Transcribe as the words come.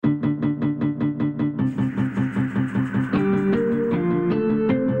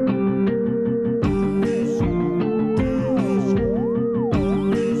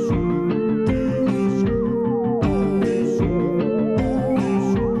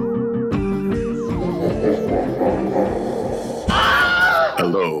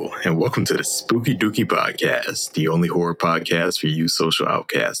Hello, and welcome to the Spooky Dookie Podcast, the only horror podcast for you social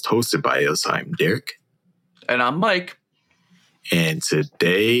outcasts, hosted by us. I'm Derek. And I'm Mike. And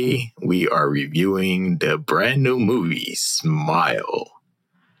today we are reviewing the brand new movie, Smile.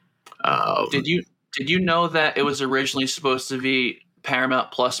 Did you know that it was originally supposed to be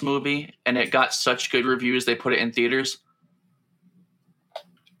Paramount Plus movie, and it got such good reviews they put it in theaters?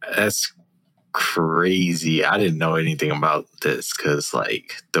 That's crazy. I didn't know anything about this because,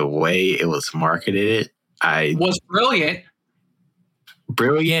 like, the way it was marketed, was brilliant,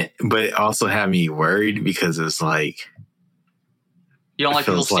 but it also had me worried because it's like, you don't like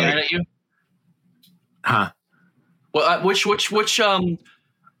people staring at you, huh? Well, which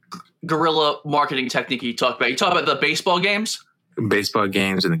guerrilla marketing technique you talk about? You talk about the baseball games And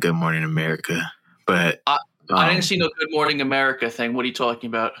the Good Morning America, but I didn't see no Good Morning America thing. What are you talking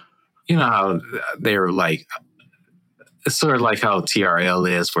about? You know how they're like, it's sort of like how TRL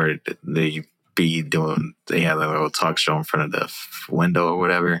is, where they have a little talk show in front of the window or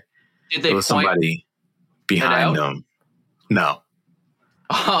whatever. Did they it was somebody behind them? No.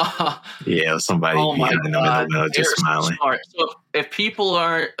 Yeah, it was somebody behind them in the window just smiling. Smart. So if people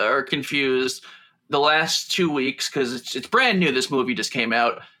are confused, the last 2 weeks, because it's brand new, this movie just came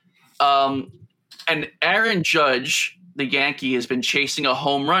out, and Aaron Judge, the Yankee, has been chasing a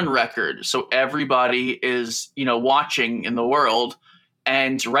home run record. So everybody is, watching in the world.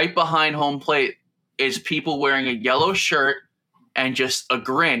 And right behind home plate is people wearing a yellow shirt and just a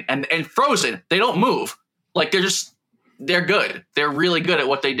grin and frozen. They don't move. Like they're good. They're really good at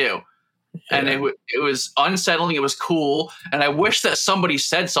what they do. Yeah. And it was unsettling. It was cool. And I wish that somebody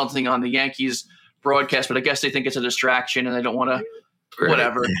said something on the Yankees broadcast, but I guess they think it's a distraction and they don't want to,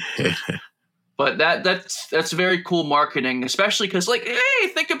 whatever. But that's very cool marketing, especially because, like, hey,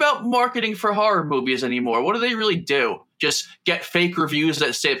 think about marketing for horror movies anymore. What do they really do? Just get fake reviews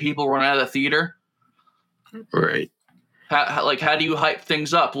that say people run out of the theater? Right. How do you hype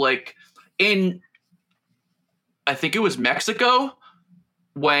things up? Like, I think it was Mexico,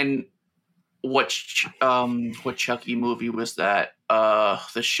 when what Chucky movie was that?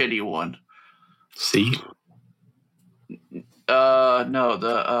 The shitty one. See?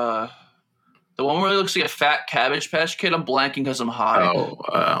 No, the one where he looks like a fat Cabbage Patch Kid. I'm blanking because I'm high.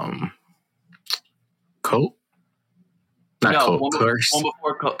 Oh, Colt? Not Colt, Curse. One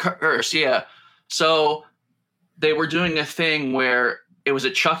before Curse, yeah. So they were doing a thing where it was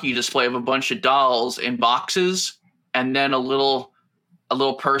a Chucky display of a bunch of dolls in boxes, and then a little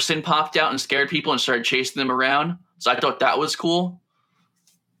person popped out and scared people and started chasing them around. So I thought that was cool.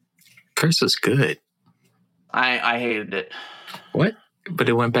 Curse was good. I hated it. What? But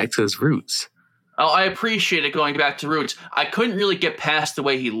it went back to his roots. Oh, I appreciate it going back to roots. I couldn't really get past the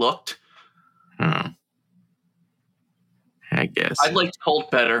way he looked. I guess. I liked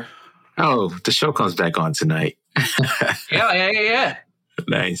Colt better. Oh, the show comes back on tonight. Yeah.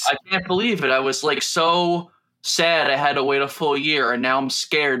 Nice. I can't believe it. I was like so sad I had to wait a full year, and now I'm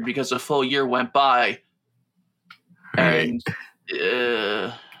scared because a full year went by. Right. And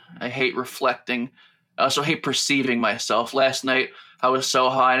I hate reflecting. I also hate perceiving myself. Last night I was so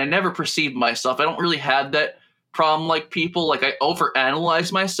high, and I never perceived myself. I don't really have that problem like people. Like, I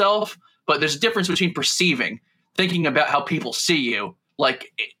overanalyze myself, but there's a difference between thinking about how people see you,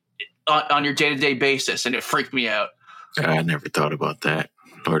 like, on your day-to-day basis, and it freaked me out. I never thought about that,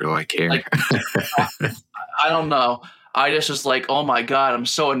 nor do I care. Like, I don't know. I just was like, oh my God, I'm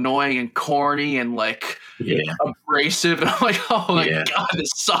so annoying and corny and, like, abrasive. And I'm like, oh my God,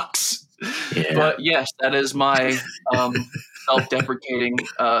 this sucks. Yeah. But yes, that is my self-deprecating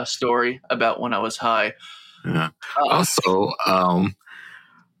story about when I was high. Yeah. Also,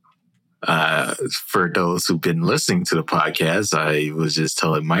 for those who've been listening to the podcast, I was just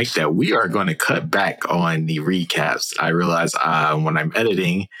telling Mike that we are going to cut back on the recaps. I realize when I'm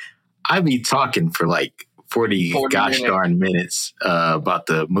editing, I be talking for like 40 gosh minutes. Darn minutes about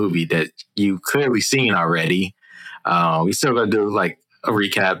the movie that you clearly seen already. We still going to do like a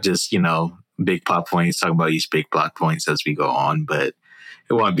recap, just, big plot points, talking about each big plot points as we go on, but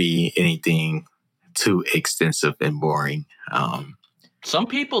it won't be anything too extensive and boring. Some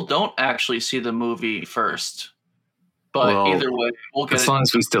people don't actually see the movie first, but either way, we'll get as long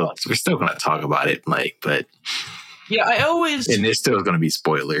as we're still going to talk about it, Mike. But yeah, and there's still going to be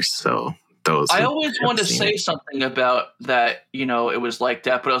spoilers. So I always wanted to say something about that. It was like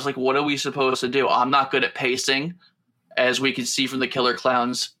that, but I was like, what are we supposed to do? I'm not good at pacing, as we can see from the Killer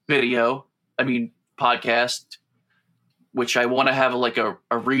Clowns podcast, which I want to have like a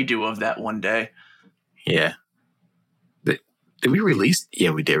redo of that one day. Yeah. Did we release? Yeah,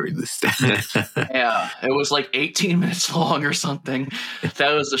 we did release that. Yeah, it was like 18 minutes long or something.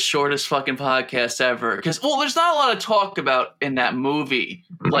 That was the shortest fucking podcast ever. Because, well, there's not a lot of talk about in that movie.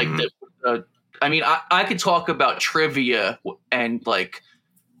 Like, I mean, I could talk about trivia and like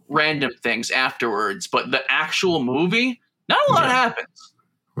random things afterwards, but the actual movie, not a lot happens.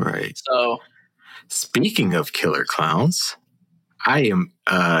 Right. So, speaking of killer clowns, I am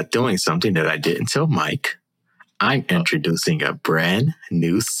doing something that I didn't tell Mike. I'm introducing a brand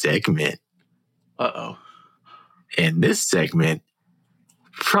new segment. Uh-oh. And this segment,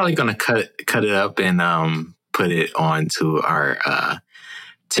 probably going to cut it up and put it onto our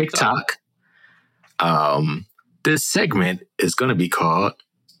TikTok. This segment is going to be called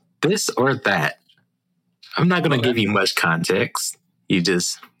This or That. I'm not going to give you much context. You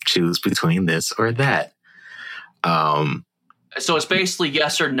just choose between this or that. So it's basically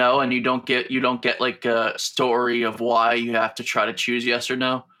yes or no, and you don't get like a story of why you have to try to choose yes or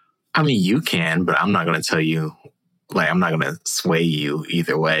no. I mean, you can, but I'm not going to tell you. Like, I'm not going to sway you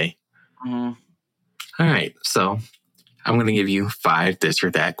either way. Mm-hmm. All right, so I'm going to give you 5 this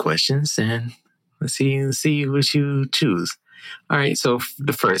or that questions, and let's see what you choose. All right, so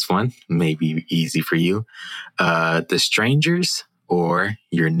the first one may be easy for you. The Strangers or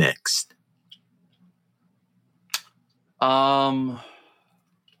You're Next? I'm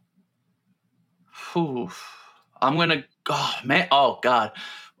gonna. Oh man! Oh god.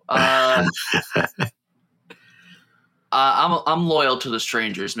 I'm loyal to The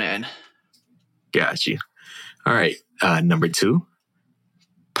Strangers, man. Got you. All right. Number 2,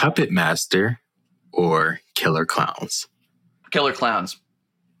 Puppet Master or Killer Clowns? Killer Clowns.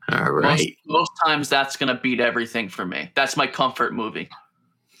 All right. Most times that's gonna beat everything for me. That's my comfort movie.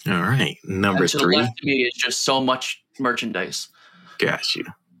 All right. Number 3. To the left of me is just so much merchandise. Got you.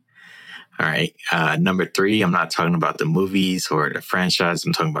 All right. Number 3, I'm not talking about the movies or the franchise.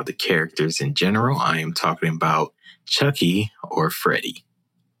 I'm talking about the characters in general. I am talking about Chucky or Freddy.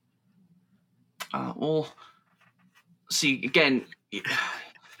 Well, see, again,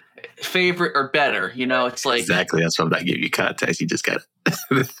 favorite or better, it's like... Exactly. That's why I'm not giving you context. You just got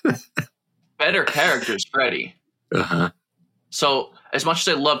it. Better characters, Freddy. Uh-huh. So, as much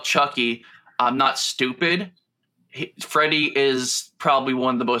as I love Chucky, I'm not stupid. Freddy is probably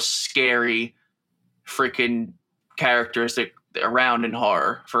one of the most scary freaking characters that around in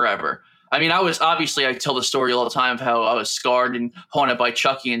horror forever. I mean, I tell the story all the time of how I was scarred and haunted by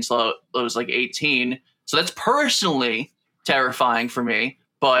Chucky until I was like 18. So that's personally terrifying for me.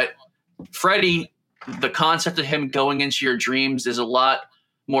 But Freddy, the concept of him going into your dreams is a lot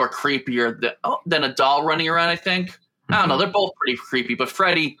more creepier than a doll running around, I think. I don't know. They're both pretty creepy, but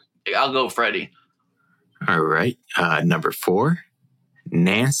Freddy, I'll go Freddy. All right. Number 4,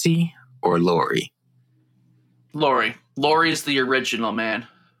 Nancy or Laurie? Laurie. Laurie's the original, man.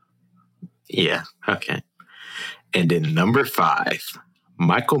 Yeah. Okay. And then number 5,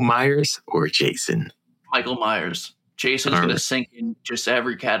 Michael Myers or Jason? Michael Myers. Jason's going to sink in just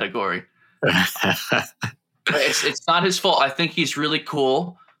every category. It's not his fault. I think he's really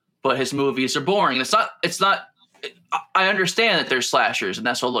cool, but his movies are boring. It's not. I understand that they're slashers and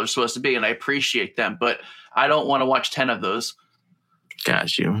that's what they're supposed to be, and I appreciate them, but I don't want to watch 10 of those.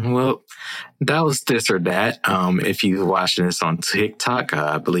 Got you. Well, that was this or that. If you're watching this on TikTok,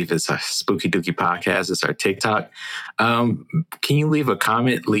 I believe it's a Spooky Dookie Podcast. It's our TikTok. Can you leave a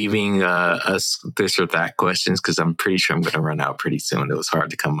comment leaving us this or that questions? Because I'm pretty sure I'm going to run out pretty soon. It was hard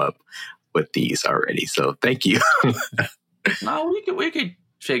to come up with these already. So thank you. No, we could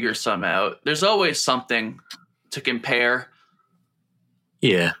figure some out. There's always something to compare.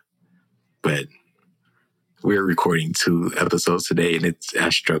 Yeah, but we're recording 2 episodes today, and I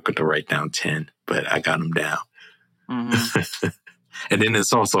struggled to write down 10, but I got them down. Mm-hmm. And then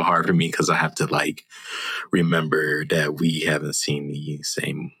it's also hard for me because I have to remember that we haven't seen the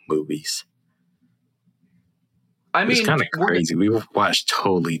same movies. I mean, it's kind of crazy. We watched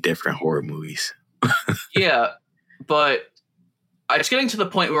totally different horror movies. Yeah, but it's getting to the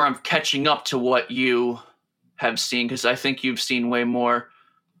point where I'm catching up to what you have seen, because I think you've seen way more.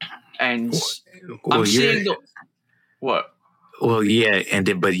 And I'm seeing what? Well, yeah,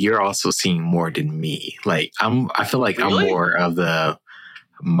 but you're also seeing more than me. I feel like really? I'm more of the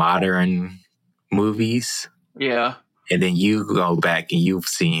modern movies. Yeah. And then you go back and you've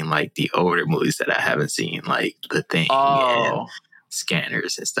seen the older movies that I haven't seen, like The Thing and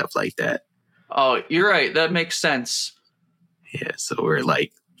Scanners and stuff like that. Oh, you're right. That makes sense. Yeah, so we're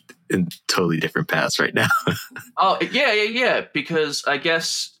in totally different paths right now. Oh, yeah. Because I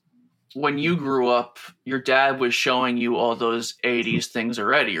guess when you grew up, your dad was showing you all those 80s things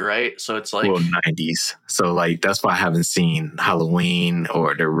already, right? So it's like, well, 90s. So like that's why I haven't seen Halloween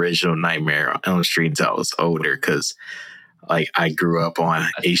or the original Nightmare on Elm Street until I was older, because like I grew up on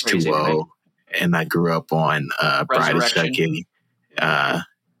that's crazy to me. H2O and I grew up on Bride of Resurrection. Chucky.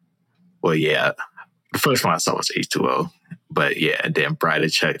 Well, yeah, the first one I saw was H2O, but yeah, then Bride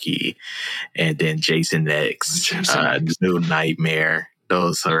of Chucky, and then Jason X, New Nightmare.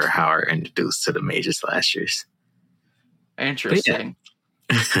 Those are how I introduced to the major slashers. Interesting.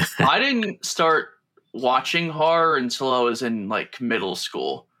 I didn't start watching horror until I was in like middle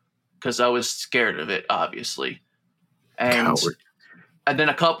school because I was scared of it, obviously. And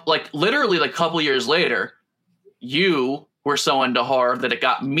then literally a couple years later, you were so into horror that it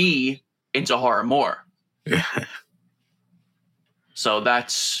got me into horror more. So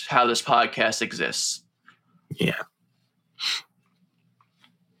that's how this podcast exists. Yeah.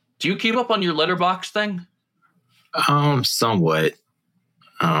 Do you keep up on your Letterboxd thing? Somewhat.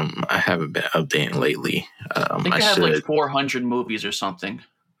 I haven't been updating lately. I think I have like 400 movies or something.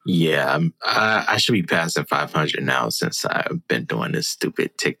 Yeah, I should be passing 500 now since I've been doing this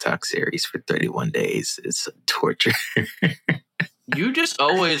stupid TikTok series for 31 days. It's torture. You just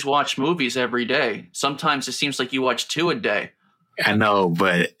always watch movies every day. Sometimes it seems like you watch 2 a day. I know,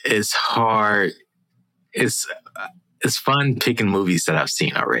 but it's hard. It's fun picking movies that I've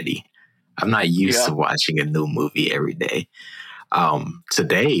seen already. I'm not used to watching a new movie every day.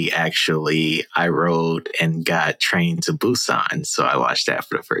 Today, actually, I rode and got Train to Busan, so I watched that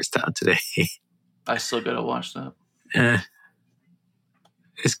for the first time today. I still gotta watch that.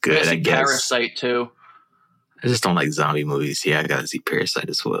 It's good, I guess. Parasite too. I just don't like zombie movies. Yeah, I gotta see Parasite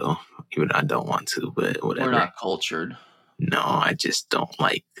as well, even though I don't want to, but whatever. We're not cultured. No, I just don't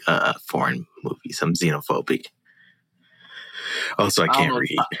like foreign movies. I'm xenophobic. Also, I can't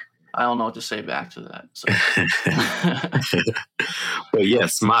read. I don't know what to say back to that. So. But yeah,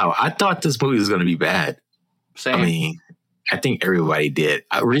 Smile. I thought this movie was going to be bad. Same. I mean, I think everybody did.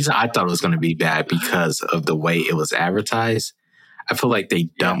 The reason I thought it was going to be bad because of the way it was advertised. I feel like they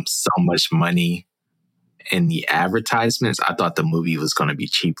dumped so much money in the advertisements. I thought the movie was going to be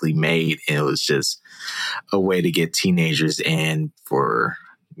cheaply made, and it was just a way to get teenagers in for,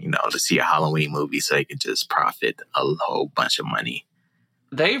 to see a Halloween movie so they could just profit a whole bunch of money.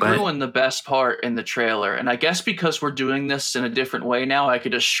 They ruined the best part in the trailer. And I guess because we're doing this in a different way now, I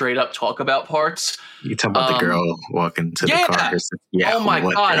could just straight up talk about parts. You talking about the girl walking to the car? Yeah. Oh my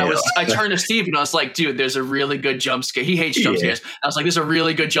God. I turned to Steve and I was like, dude, there's a really good jump scare. He hates jump scares. I was like, there's a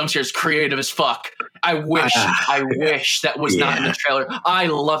really good jump scare. It's creative as fuck. I wish that was not in the trailer. I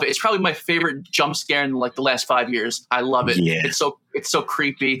love it. It's probably my favorite jump scare in like the last 5 years. I love it. Yeah. It's so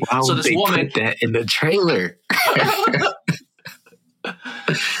creepy. Why so this woman put that in the trailer.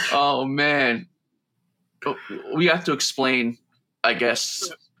 Oh man, we have to explain, I guess,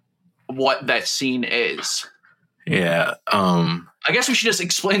 what that scene is. Yeah. I guess we should just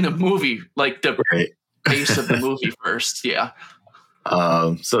explain the movie, like the base of the movie first. Yeah.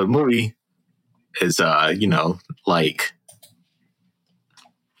 So the movie is, like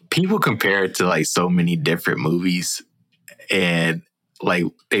people compare it to like so many different movies, and like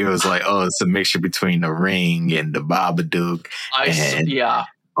they was like, oh, it's a mixture between The Ring and The Babadook and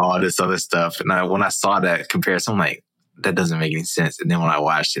all this other stuff. And when I saw that comparison, I'm like, that doesn't make any sense. And then when I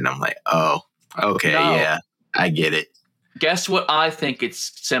watched it, I'm like, oh, okay, yeah, I get it. Guess what I think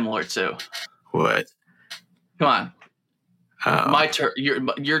it's similar to? What? Come on. My turn.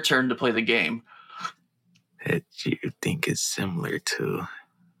 Your turn to play the game. That you think is similar to?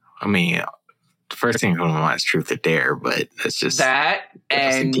 I mean, the first thing going to my mind is Truth or Dare, but that's just that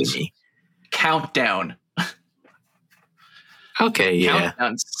and Countdown. Okay, yeah.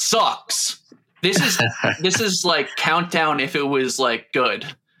 Countdown sucks. This is like Countdown if it was like good.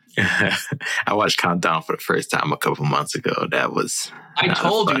 I watched Countdown for the first time a couple months ago. That was I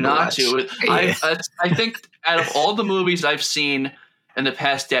told you not to. Yeah. I think out of all the movies I've seen in the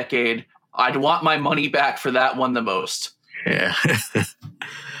past decade, I'd want my money back for that one the most. Yeah.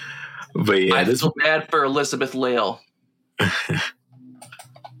 But yeah, I feel bad for Elizabeth Lail.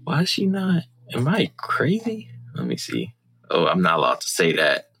 Why is she not? Am I crazy? Let me see. Oh, I'm not allowed to say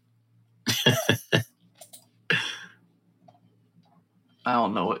that. I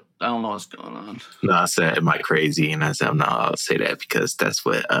don't know what's going on. No, I said, am I crazy? And I said, I'm not allowed to say that because that's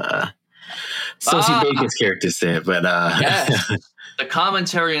what Sosie Bacon's character said. But yes. The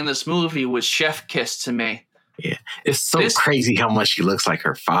commentary in this movie was chef kiss to me. Yeah, it's so crazy how much she looks like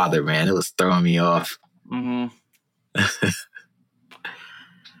her father, man. It was throwing me off. Mm-hmm.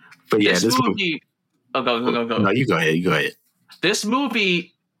 But yeah, this movie. Oh, go. No, you go ahead. This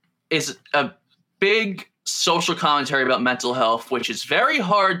movie is a big social commentary about mental health, which is very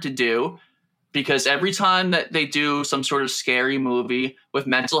hard to do because every time that they do some sort of scary movie with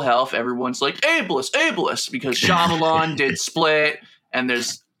mental health, everyone's like, ableist, because Shyamalan did Split, and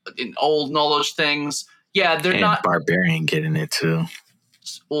there's Old and all those things. Yeah, they're and not. Barbarian getting it too.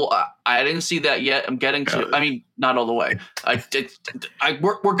 Well, I didn't see that yet. I'm getting to. I mean, not all the way.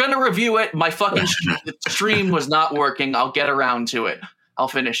 We're gonna review it. My fucking stream was not working. I'll get around to it. I'll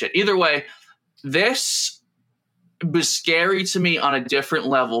finish it. Either way, this was scary to me on a different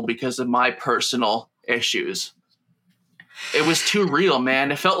level because of my personal issues. It was too real,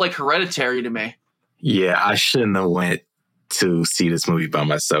 man. It felt like Hereditary to me. Yeah, I shouldn't have went to see this movie by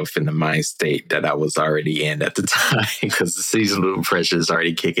myself in the mind state that I was already in at the time, because the seasonal pressure is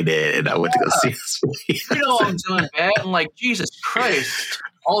already kicking in, and I went to go see this movie. You know what I'm doing, man? I'm like, Jesus Christ.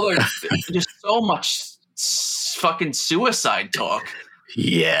 Just so much fucking suicide talk.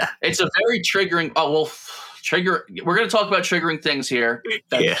 Yeah. It's a very triggering. Oh, well, we're going to talk about triggering things here.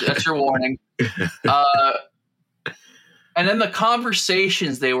 That's your warning. And then the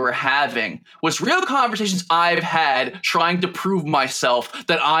conversations they were having was real conversations I've had trying to prove myself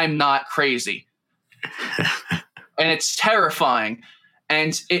that I'm not crazy. And it's terrifying.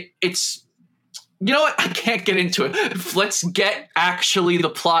 And it's, you know what? I can't get into it. Let's get actually the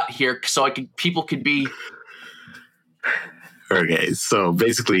plot here so people could be. Okay, so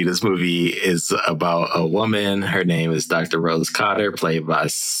basically this movie is about a woman. Her name is Dr. Rose Cotter, played by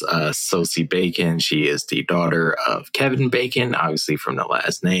Sosie Bacon. She is the daughter of Kevin Bacon, obviously from the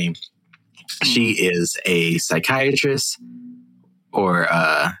last name. She is a psychiatrist, or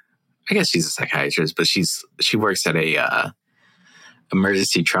I guess she's a psychiatrist, but she works at a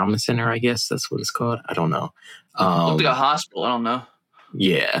emergency trauma center, I guess that's what it's called. I don't know. Looked like a hospital. I don't know.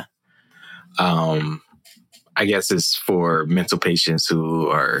 Yeah. I guess it's for mental patients who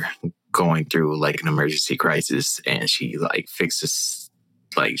are going through like an emergency crisis, and she like fixes,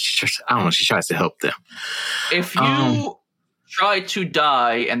 like, I don't know, she tries to help them. If you try to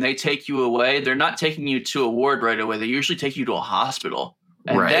die and they take you away, they're not taking you to a ward right away. They usually take you to a hospital,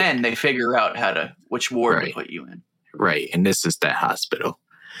 and then they figure out which ward to put you in. Right. And this is that hospital.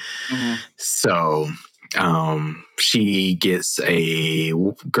 Mm-hmm. So she gets a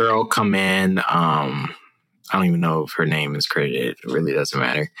girl come in. I don't even know if her name is credited. It really doesn't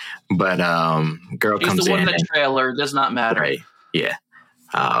matter. But girl She's comes in. The one in the trailer. Does not matter. Right. Yeah.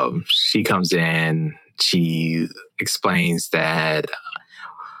 She comes in. She explains that,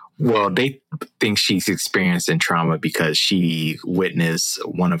 well, they think she's experiencing trauma because she witnessed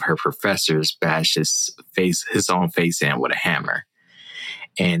one of her professors bash his own face in with a hammer.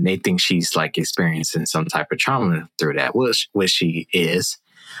 And they think she's like experiencing some type of trauma through that, which she is.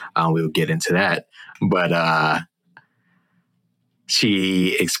 We'll get into that. But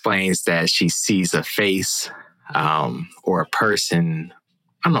she explains that she sees a face or a person.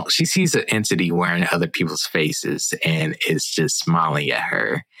 I don't know. She sees an entity wearing other people's faces and is just smiling at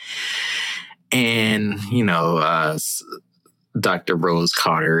her. And, Dr. Rose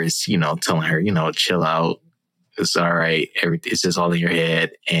Cotter is, telling her, chill out. It's all right. It's just all in your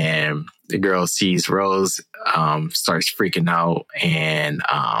head. And the girl sees Rose, starts freaking out, and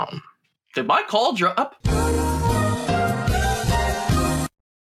did my call drop?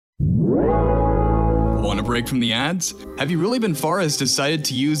 Want a break from the ads? Have you really been far as decided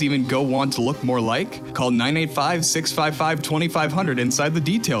to use even Go Want to look more like? Call 985-655-2500 inside the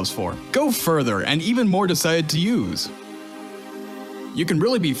details for. Go further and even more decided to use. You can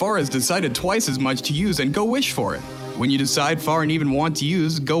really be far as decided twice as much to use and go wish for it. When you decide far and even want to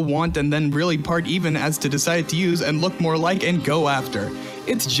use, go want and then really part even as to decide to use and look more like and go after.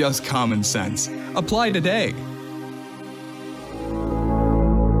 It's just common sense. Apply today.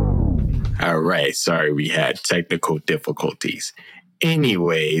 All right. Sorry, we had technical difficulties.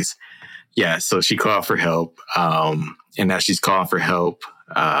 Anyways, yeah, so she called for help. And now she's calling for help.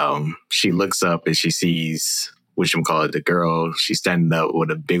 She looks up and she sees, the girl. She's standing up with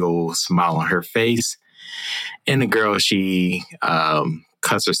a big old smile on her face. And the girl, she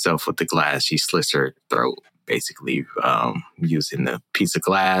cuts herself with the glass. She slits her throat, basically, using the piece of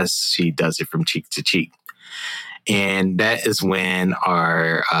glass. She does it from cheek to cheek. And that is when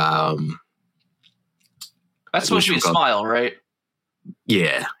our... that's supposed to be a smile, right?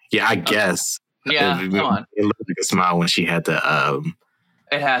 Yeah. Yeah, I guess. Yeah, come on. It looked like a smile when she had the...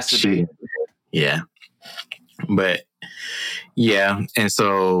 it has to be. Yeah. But, yeah. And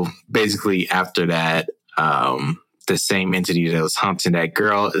so, basically, after that... the same entity that was hunting that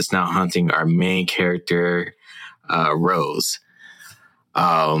girl is now hunting our main character, Rose,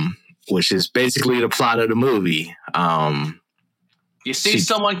 which is basically the plot of the movie. You see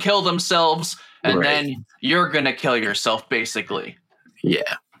someone kill themselves, and Right. then you're gonna kill yourself, basically.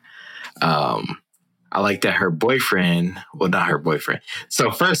 Yeah. I like that her boyfriend, well, not her boyfriend.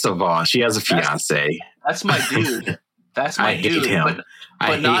 So first of all, she has a fiance. That's my dude. That's my I hate dude. him. But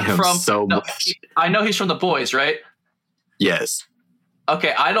I hate not him from so much. I know he's from The Boys, right? Yes.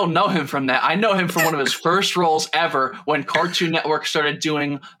 Okay, I don't know him from that. I know him from one of his first roles ever when Cartoon Network started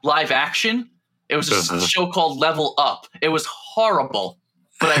doing live action. It was a show called Level Up. It was horrible,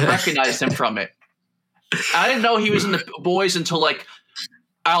 but I recognized him from it. I didn't know he was in The Boys until like,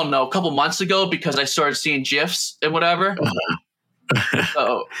 I don't know, a couple months ago because I started seeing GIFs and whatever.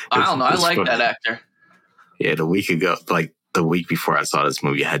 So I don't know. I like that actor. Yeah, the week ago, like the week before I saw this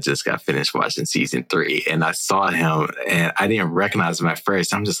movie, I had just got finished watching season 3, and I saw him, and I didn't recognize him at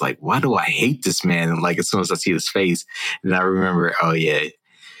first. I'm just like, why do I hate this man? And like as soon as I see his face, and I remember, oh yeah,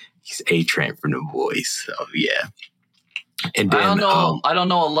 he's A-Train from The Boys. So yeah. And then, I don't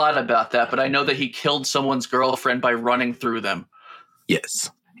know a lot about that, but I know that he killed someone's girlfriend by running through them. Yes.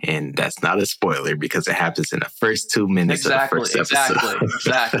 And that's not a spoiler because it happens in the first 2 minutes of the first episode.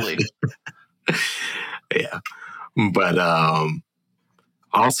 Exactly. Yeah. But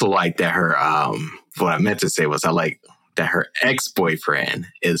also like that her what I meant to say was I like that her ex-boyfriend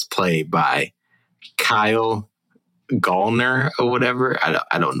is played by Kyle Gallner or whatever.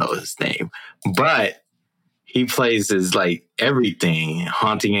 I don't know his name. But he plays his like everything.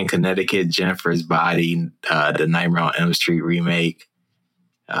 Haunting in Connecticut, Jennifer's Body, the Nightmare on Elm Street remake.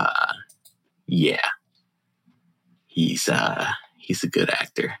 Yeah. He's a good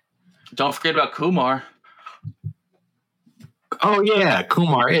actor. Don't forget about Kumar. Oh yeah,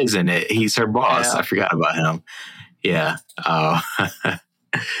 Kumar is in it. He's her boss. Yeah. I forgot about him. Yeah. Now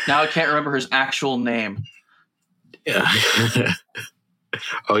I can't remember his actual name. Yeah.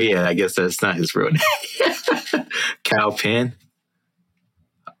 Oh yeah, I guess that's not his real name. Kal Penn.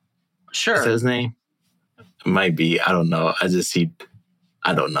 Sure. Is that his name? It might be. I don't know. I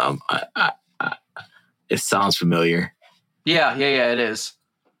don't know. It sounds familiar. Yeah, it is.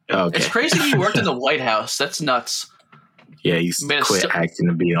 Okay. It's crazy he worked in the White House. That's nuts. Yeah, he's quit acting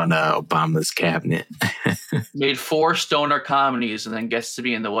to be on Obama's cabinet. Made 4 stoner comedies and then gets to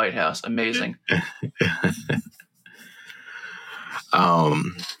be in the White House. Amazing.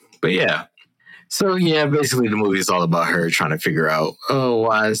 But yeah. So yeah, basically the movie is all about her trying to figure out,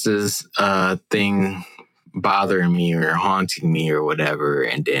 why is this thing bothering me or haunting me or whatever.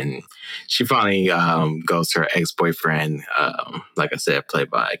 And then she finally goes to her ex-boyfriend, like I said, played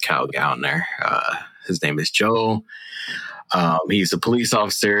by Kyle Gallner. His name is Joel. He's a police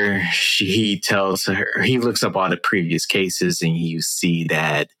officer. He tells her, he looks up all the previous cases, and you see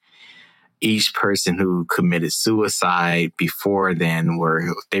that each person who committed suicide before then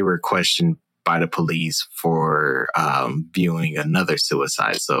they were questioned by the police for viewing another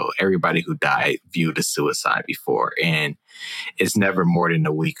suicide. So everybody who died viewed a suicide before, and it's never more than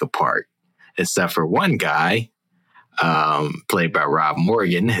a week apart, except for one guy played by Rob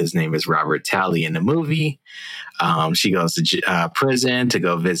Morgan. His name is Robert Talley in the movie. She goes to prison to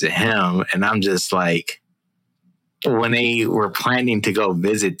go visit him, and I'm just like, when they were planning to go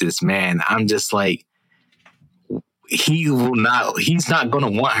visit this man, I'm just like, he's not going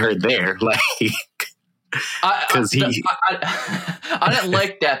to want her there. Like, because I didn't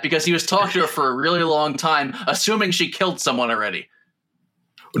like that because he was talking to her for a really long time, assuming she killed someone already.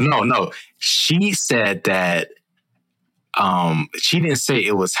 No. She said that, she didn't say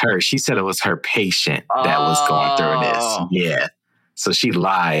it was her. She said it was her patient that was going through this. Yeah. So she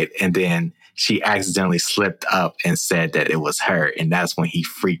lied, and then she accidentally slipped up and said that it was her. And that's when he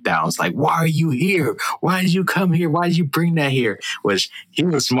freaked out. I was like, why are you here? Why did you come here? Why did you bring that here? Which he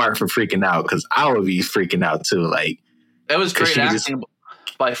was smart for freaking out, because I would be freaking out too. Like, that was great acting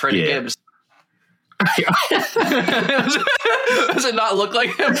by Freddie Gibbs. Does it not look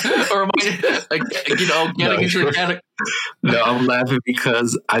like him? Or am I, getting into a category? No, I'm laughing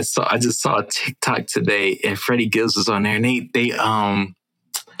because I just saw a TikTok today, and Freddie Gibbs was on there, and they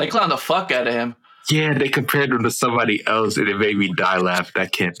clowned the fuck out of him. Yeah, they compared him to somebody else, and it made me die laughing. I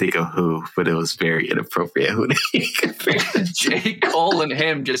can't think of who, but it was very inappropriate who they compared. J. Cole and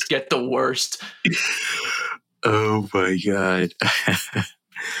him just get the worst. Oh my God.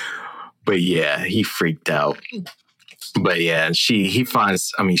 But yeah, he freaked out. But yeah, she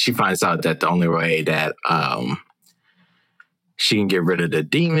finds out that the only way that she can get rid of the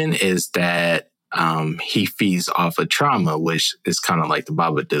demon is that he feeds off of trauma, which is kind of like the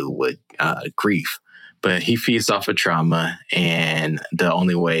Babadook with grief. But he feeds off of trauma, and the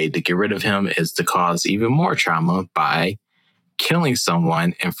only way to get rid of him is to cause even more trauma by killing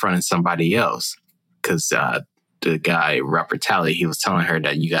someone in front of somebody else. Because the guy Robert Talley, he was telling her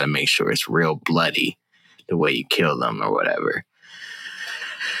that you got to make sure it's real bloody the way you kill them or whatever.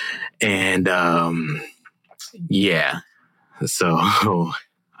 And yeah, so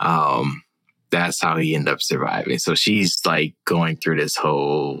that's how he ended up surviving. So she's like going through this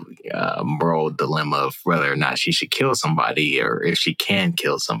whole moral dilemma of whether or not she should kill somebody or if she can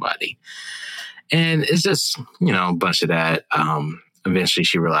kill somebody. And it's just, a bunch of that. Eventually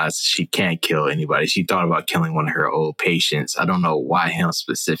she realized she can't kill anybody. She thought about killing one of her old patients. I don't know why him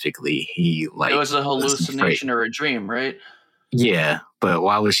specifically. It was a hallucination or a dream, right? Yeah, but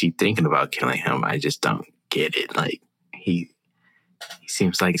why was she thinking about killing him? I just don't get it. Like, he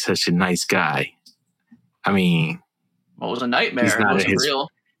seems like such a nice guy. I mean, well, it was a nightmare. It wasn't real.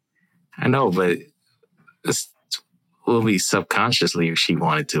 I know, but this will be subconsciously if she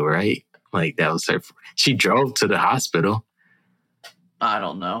wanted to, right? Like, that was her. She drove to the hospital. I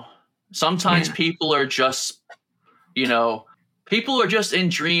don't know. Sometimes people are just, people are just in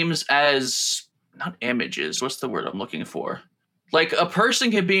dreams as not images. What's the word I'm looking for? Like, a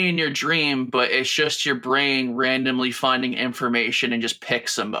person could be in your dream, but it's just your brain randomly finding information and just pick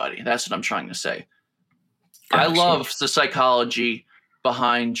somebody. That's what I'm trying to say. Gotcha. I love the psychology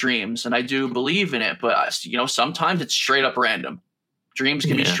behind dreams, and I do believe in it. But, sometimes it's straight up random. Dreams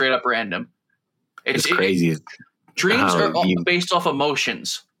can be straight up random. It's crazy. Dreams are based off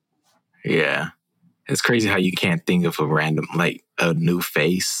emotions. Yeah. It's crazy how you can't think of a new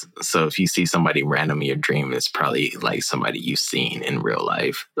face. So if you see somebody random in your dream, it's probably like somebody you've seen in real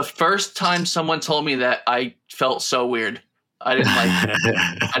life. The first time someone told me that, I felt so weird. I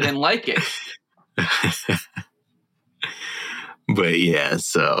didn't like it. But yeah,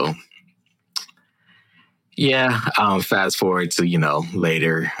 so fast forward to,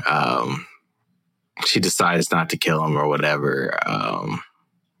 later, she decides not to kill him or whatever,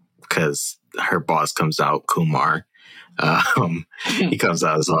 because her boss comes out, Kumar. He comes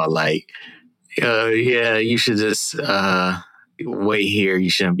out as all like, you should just wait here. You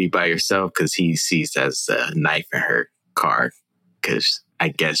shouldn't be by yourself, because he sees as a knife in her car, because I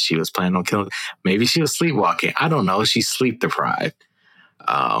guess she was planning on killing. Maybe she was sleepwalking. I don't know. She's sleep deprived.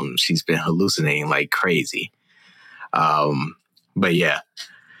 She's been hallucinating like crazy. But yeah.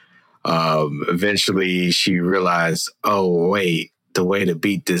 Eventually she realized, oh, wait, the way to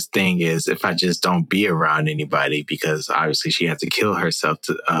beat this thing is if I just don't be around anybody, because obviously she had to kill herself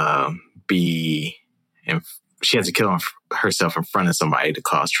to she had to kill herself in front of somebody to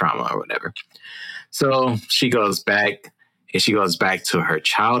cause trauma or whatever. So she goes back to her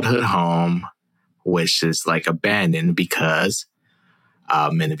childhood home, which is like abandoned because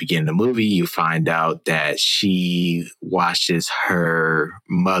in the beginning of the movie, you find out that she watches her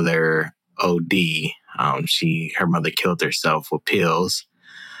mother OD. Her mother killed herself with pills.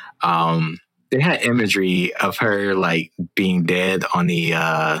 They had imagery of her like being dead on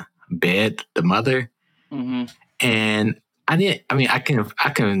the bed, the mother. Mm-hmm. And I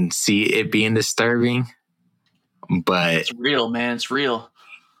can see it being disturbing, but it's real, man. It's real.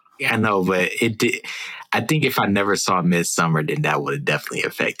 Yeah, I know, but it did. I think if I never saw Midsommar, then that would have definitely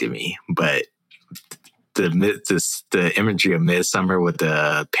affected me. But the imagery of Midsommar with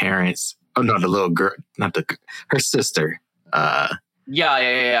the parents, the little girl, her sister. Yeah.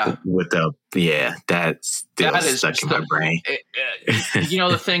 That's still stuck in my brain.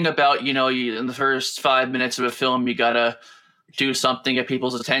 The thing about, in the first 5 minutes of a film, you gotta do something, get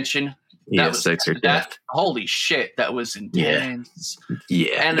people's attention. Sex or death. Holy shit, that was intense.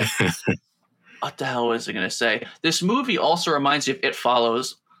 Yeah. And what the hell was I going to say? This movie also reminds you of It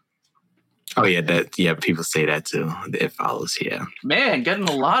Follows. Oh, yeah. People say that too. It Follows, yeah. Man, getting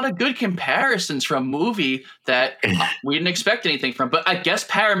a lot of good comparisons from a movie that we didn't expect anything from. But I guess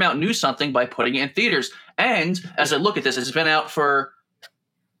Paramount knew something by putting it in theaters. And as I look at this, it's been out for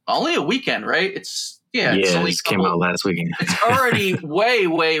only a weekend, right? It came out last weekend. It's already way,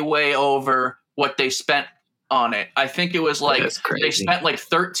 way, way over what they spent on it. I think it was like they spent like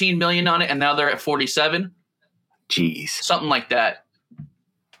 $13 million on it, and now they're at 47. Jeez, something like that.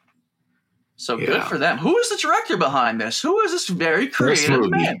 So good for them. Who is the director behind this? Who is this very creative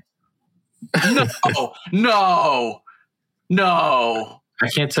man? No. I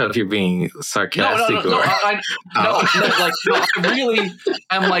can't tell if you're being sarcastic or... I really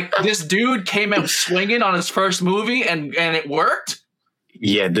am like, this dude came out swinging on his first movie and it worked?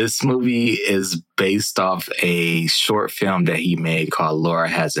 Yeah, this movie is based off a short film that he made called Laura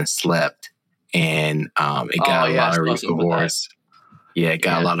Hasn't Slept. And it got a lot of awards. Yeah, it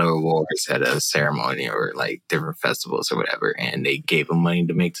got a lot of awards at a ceremony or like different festivals or whatever. And they gave him money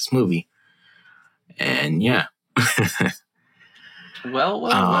to make this movie. And yeah.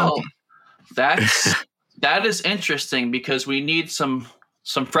 Well. That's That is interesting because we need some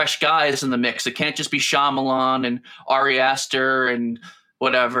fresh guys in the mix. It can't just be Shyamalan and Ari Aster and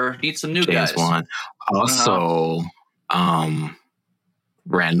whatever. Need some new James guys. Wan. Also,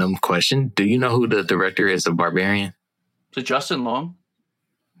 random question. Do you know who the director is of Barbarian? Is it Justin Long?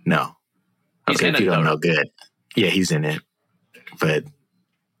 No. He's Okay, in if it, you don't though. know, good. Yeah, he's in it. But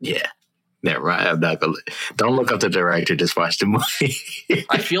yeah. Never mind. I'm not gonna don't look up the director, just watch the movie.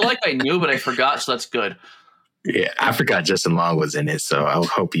 I feel like I knew, but I forgot, so that's good. Yeah, I forgot Justin Long was in it, so I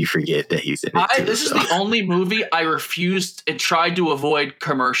hope you forget that he's in it too. This is the only movie I refused and tried to avoid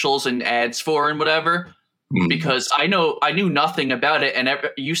commercials and ads for and whatever, because I knew nothing about it, and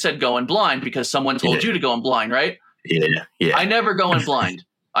you said go in blind because someone told you to go in blind, right? Yeah. I never go in blind.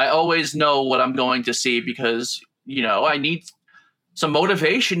 I always know what I'm going to see because, I need some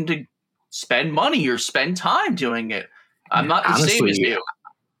motivation to spend money or spend time doing it. I'm not the same as you.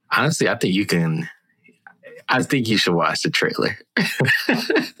 Honestly, I think you should watch the trailer.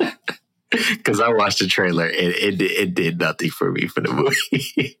 Because I watched the trailer and it did nothing for me for the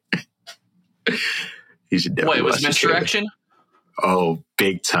movie. You should definitely watch was Misdirection? Oh,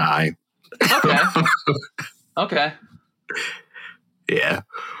 big time. Okay. Yeah.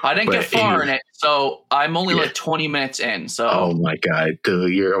 I didn't get far in it, so I'm only like 20 minutes in. So. Oh my God,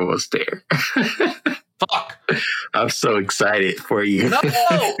 dude, you're almost there. Fuck. I'm so excited for you. No,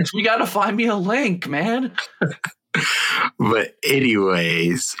 you got to find me a link, man. But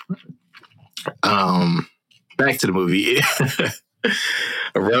anyways, back to the movie.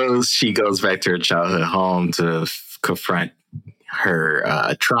 Rose, she goes back to her childhood home to confront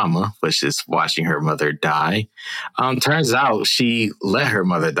her trauma, which is watching her mother die. Turns out she let her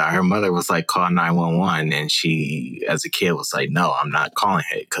mother die. Her mother was like, call 911. And she, as a kid, was like, no, I'm not calling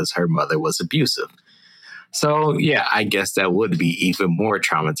it because her mother was abusive. So, yeah, I guess that would be even more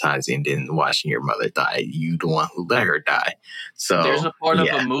traumatizing than watching your mother die. You the one who let her die. So there's a part of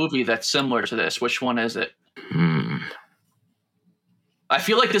a movie that's similar to this. Which one is it? I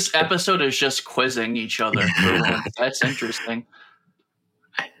feel like this episode is just quizzing each other. That's interesting.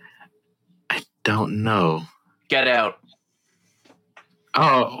 I don't know. Get Out.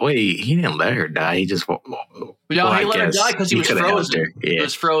 Oh, wait, he didn't let her die. He just... he let her die because he was frozen. Yeah. He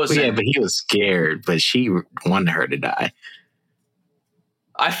was frozen. Well, yeah, but he was scared, but she wanted her to die.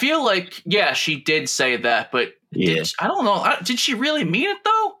 I feel like, she did say that, but I don't know. Did she really mean it,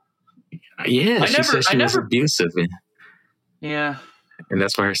 though? Yeah, she said she was abusive. Yeah. And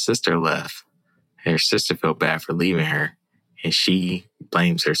that's why her sister left. And her sister felt bad for leaving her. And she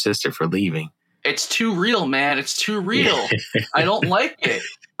blames her sister for leaving. It's too real, man. It's too real. I don't like it.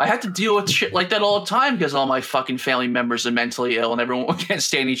 I have to deal with shit like that all the time because all my fucking family members are mentally ill and everyone can't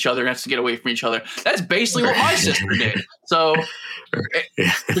stand each other and has to get away from each other. That's basically what my sister did. So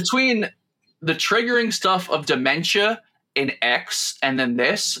between the triggering stuff of dementia in X and then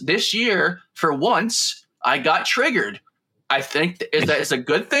this year, for once, I got triggered. I think is a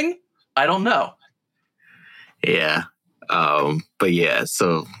good thing. I don't know. Yeah. But yeah,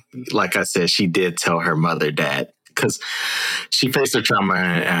 so like I said, she did tell her mother that because she faced her trauma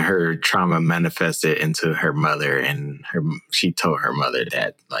and her trauma manifested into her mother, and she told her mother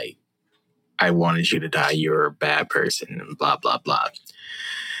that, like, I wanted you to die. You're a bad person and blah, blah, blah.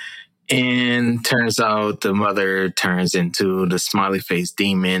 And turns out the mother turns into the smiley face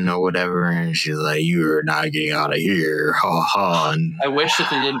demon or whatever. And she's like, you're not getting out of here. Ha ha. I wish that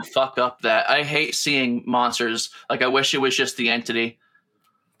they didn't fuck up that. I hate seeing monsters. Like, I wish it was just the entity.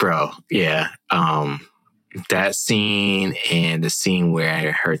 Bro, yeah. That scene and the scene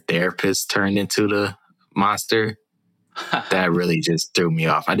where her therapist turned into the monster, that really just threw me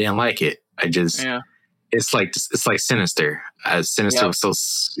off. I didn't like it. It's like Sinister. Sinister was so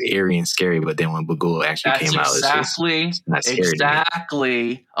eerie and scary, but then when Bagul actually came out, it's not scary.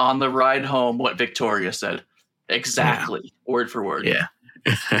 Exactly on the ride home what Victoria said. Exactly, word for word. Yeah.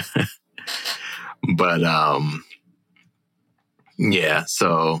 But yeah.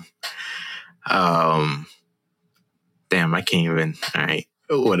 So, damn, I can't even. All right,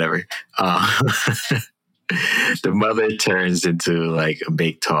 whatever. The mother turns into like a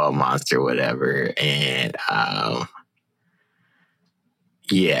big tall monster, whatever, and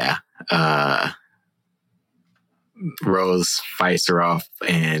Rose fights her off,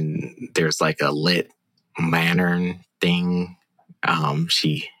 and there's like a lit lantern thing.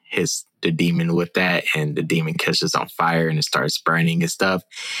 She hits the demon with that, and the demon catches on fire and it starts burning and stuff.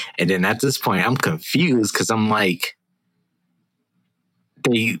 And then at this point, I'm confused because I'm like,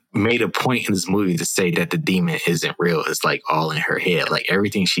 they made a point in this movie to say that the demon isn't real. It's like all in her head. Like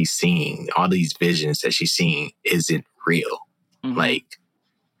everything she's seeing, all these visions that she's seeing isn't real. Mm-hmm. Like,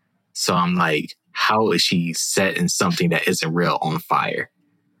 so I'm like, how is she setting something that isn't real on fire?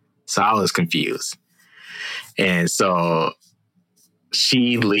 So I was confused. And so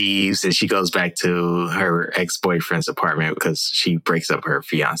she leaves and she goes back to her ex-boyfriend's apartment because she breaks up her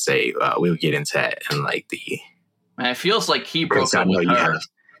fiance. We'll get into that in like the... And it feels like he broke up with her.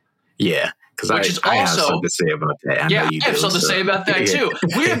 Yeah. Because I have something to say about that. I have something to say about that too.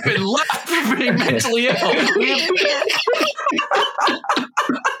 We have been left being mentally ill.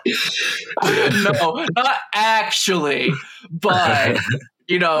 No, not actually. But,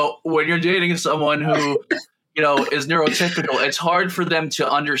 when you're dating someone who, is neurotypical, it's hard for them to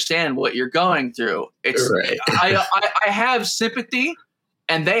understand what you're going through. It's right. I have sympathy,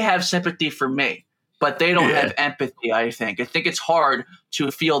 and they have sympathy for me, but they don't have empathy, I think. I think it's hard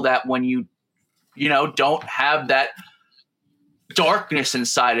to feel that when you don't have that darkness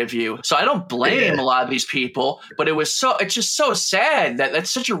inside of you. So I don't blame a lot of these people, but it's just so sad that that's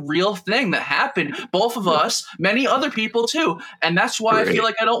such a real thing that happened. Both of us, many other people too. And that's why I feel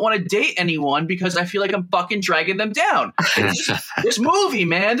like I don't want to date anyone, because I feel like I'm fucking dragging them down. This movie,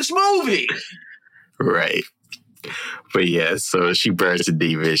 man, this movie. Right. But yeah, so she burns the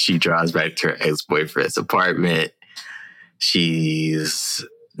demon. She drives back to her ex-boyfriend's apartment. She's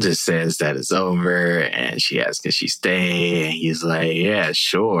just says that it's over, and she asks can she stay, and he's like, yeah,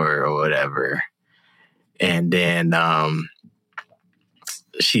 sure, or whatever. And then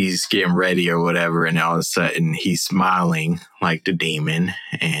she's getting ready or whatever, and all of a sudden he's smiling like the demon,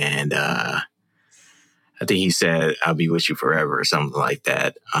 and I think he said, I'll be with you forever or something like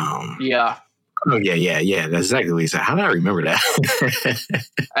that. Yeah. Oh, yeah. That's exactly what he said. How did I remember that?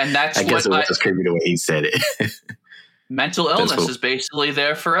 And that's I guess it was just creepy the way he said it. Mental illness is basically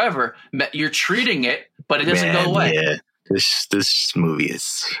there forever. You're treating it, but it doesn't go away. Yeah, this movie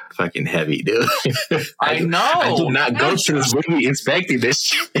is fucking heavy, dude. I know. I did not go to this movie expecting this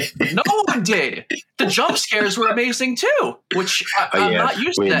shit. No one did. The jump scares were amazing too, which I'm not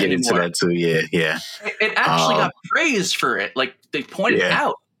used to that anymore. We'll get into that too, yeah. It actually got praised for it. Like, they pointed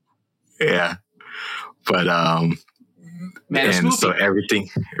out. Yeah. But, man, and so everything,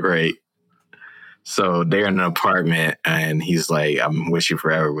 right. So they're in an apartment, and he's like, I'm with you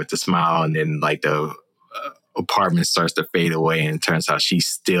forever with the smile. And then like the apartment starts to fade away, and it turns out she's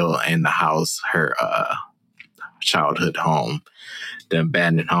still in the house, her childhood home, the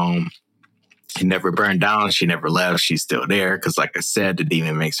abandoned home. It never burned down. She never left. She's still there. Because like I said, the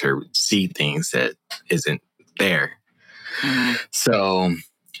demon makes her see things that isn't there. Mm-hmm. So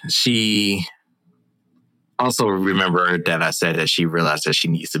she also remembered that I said that she realized that she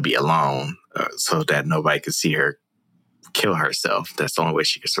needs to be alone so that nobody could see her kill herself. That's the only way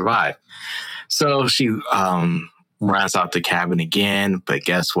she can survive. So she runs out the cabin again, but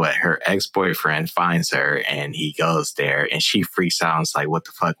guess what? Her ex-boyfriend finds her, and he goes there, and she freaks out and is like, what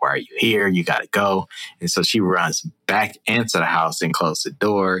the fuck? Why are you here? You gotta go. And so she runs back into the house and closes the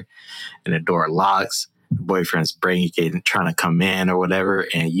door, and the door locks. The boyfriend's breaking, trying to come in or whatever,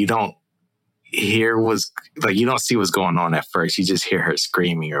 and you don't hear you don't see what's going on at first. You just hear her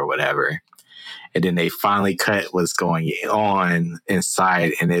screaming or whatever. And then they finally cut what's going on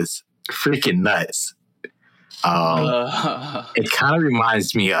inside, and it's freaking nuts. It kind of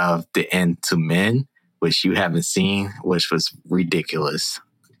reminds me of The End to Men, which you haven't seen, which was ridiculous.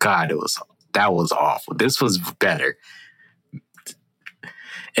 God, that was awful. This was better.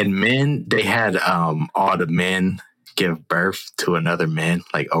 In Men, they had all the men give birth to another man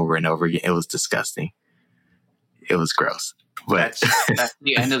like over and over again. It was disgusting. It was gross. But that's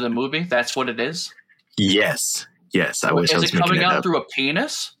the end of the movie? That's what it is? Yes. I wish I was making it up. Is it coming out through a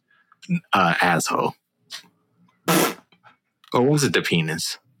penis? Asshole. Or was it the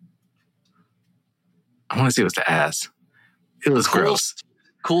penis? I want to say it was the ass. It was gross.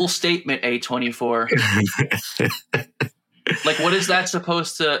 Cool statement, A24. Like, what is that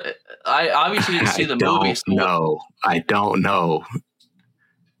supposed to... I obviously didn't see the movie. No, I don't know.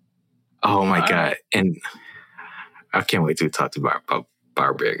 Oh, my God. And I can't wait to talk about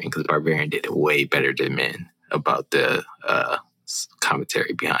Barbarian, because Barbarian did it way better than Men about the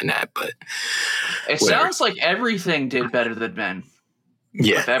commentary behind that. But it sounds like everything did better than Men.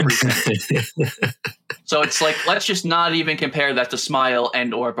 Yeah. With everything. So it's like, let's just not even compare that to Smile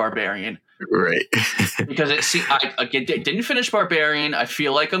and or Barbarian. Right. Because I didn't finish Barbarian. I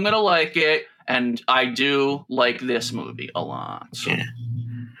feel like I'm going to like it. And I do like this movie a lot. Yeah.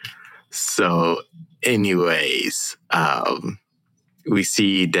 So anyways, we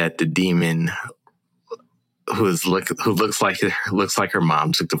see that the demon who looks like her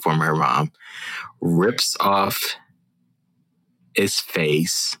mom, took the form of her mom, rips off its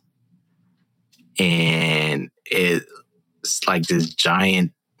face, and it's like this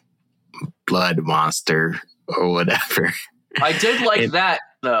giant blood monster or whatever. I did like that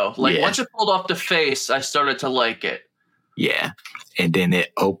though. Like Yeah. once it pulled off the face, I started to like it. Yeah. And then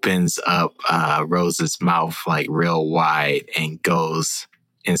it opens up Rose's mouth like real wide and goes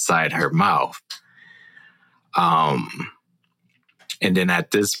inside her mouth. And then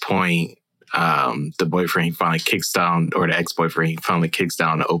at this point, the boyfriend finally kicks down, or the ex-boyfriend finally kicks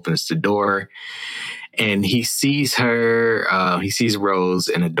down and opens the door. And he sees her, he sees Rose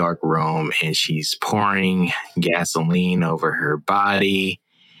in a dark room, and she's pouring gasoline over her body.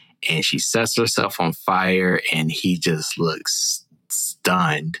 And she sets herself on fire, and he just looks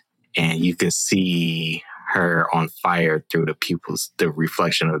stunned. And you can see her on fire through the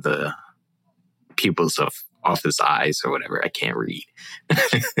reflection of the pupils off his eyes or whatever. I can't read.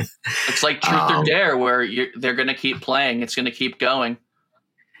 It's like Truth or Dare, where they're going to keep playing. It's going to keep going.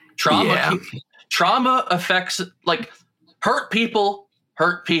 Trauma affects, like, hurt people.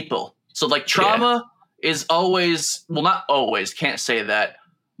 So, like, trauma is always, well, not always, can't say that.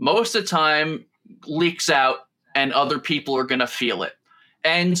 Most of the time leaks out and other people are going to feel it.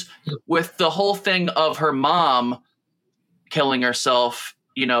 And with the whole thing of her mom killing herself,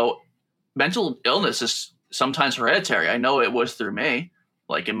 you know, mental illness is sometimes hereditary. I know it was through me,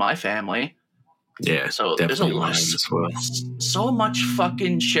 like in my family. Yeah. So there's a lot, so much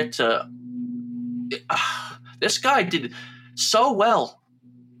fucking shit to. This guy did so well.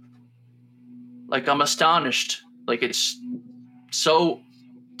 Like, I'm astonished. Like, it's so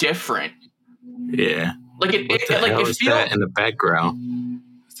different. Yeah. Like it is feels that in the background?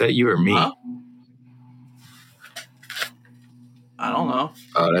 Is that you or me? Huh? I don't know.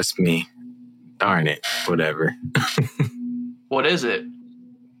 Oh, that's me. Darn it. Whatever. What is it?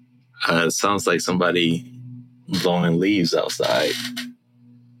 It sounds like somebody blowing leaves outside.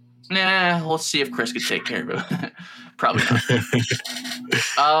 Nah, let's see if Chris could take care of it. Probably not.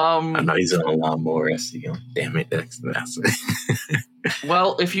 I know he's on a lawnmower. I see him. Damn it. That's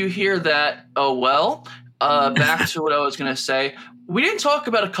Well, if you hear that, oh well. Back to what I was going to say. We didn't talk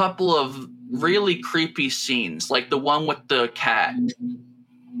about a couple of really creepy scenes, like the one with the cat.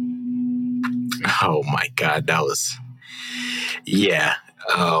 Oh my God. That was, yeah.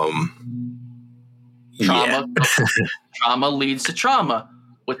 Trauma leads to trauma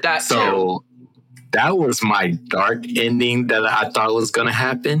with that too. That was my dark ending that I thought was going to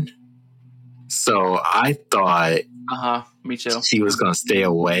happen. So I thought me too. She was going to stay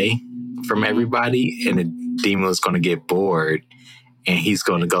away from everybody, and the demon was going to get bored, and he's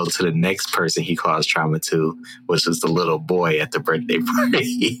going to go to the next person he caused trauma to, which was the little boy at the birthday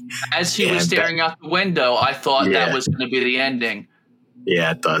party. As he was staring out the window, I thought that was going to be the ending. Yeah,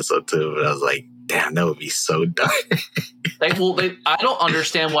 I thought so too. But I was like, damn, that would be so dark. I don't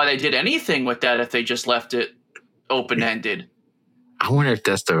understand why they did anything with that if they just left it open-ended. I wonder if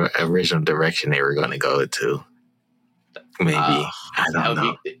that's the original direction they were going to go to. Maybe. I don't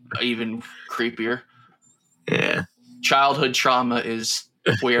know. Be even creepier. Yeah. Childhood trauma is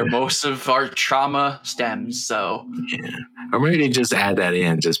where most of our trauma stems, so. Yeah. Or maybe they just add that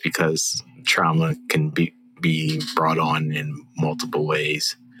in just because trauma can be brought on in multiple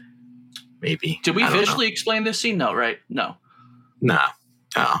ways. Maybe. Did we visually explain this scene? No, right? No. Nah.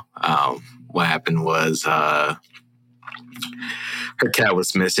 What happened was her cat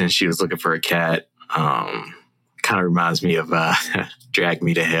was missing. She was looking for a cat. Kind of reminds me of Drag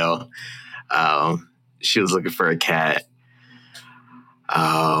Me to Hell. She was looking for a cat.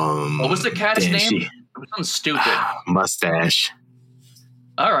 What was the cat's name? It was something stupid. Mustache.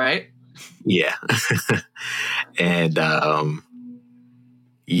 All right. Yeah. And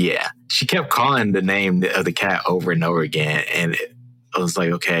she kept calling the name of the cat over and over again, and I was like,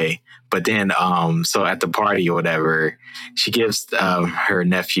 okay. But then, so at the party or whatever, she gives her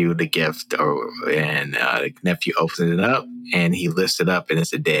nephew the gift, and the nephew opens it up, and he lifts it up, and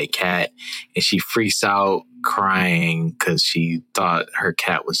it's a dead cat, and she freaks out crying because she thought her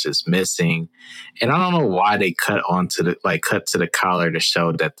cat was just missing, and I don't know why they cut to the collar to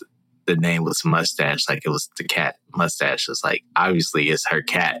show that the name was Mustache, like it was the cat. Mustache was like, obviously it's her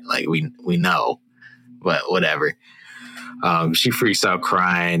cat, like we know, but whatever. She freaks out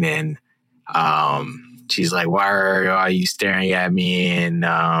crying, and she's like, why are you staring at me? And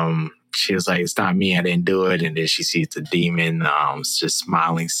she was like, it's not me, I didn't do it. And then she sees the demon just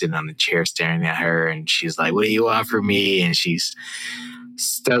smiling, sitting on the chair staring at her, and she's like, what do you want from me? And she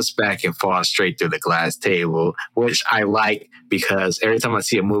steps back and falls straight through the glass table, which I like because every time I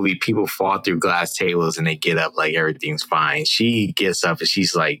see a movie, people fall through glass tables and they get up like everything's fine. She gets up and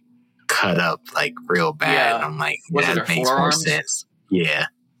she's like cut up like real bad. Yeah. I'm like, that makes more sense. Yeah.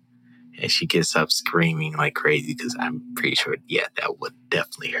 and she gets up screaming like crazy because I'm pretty sure, that would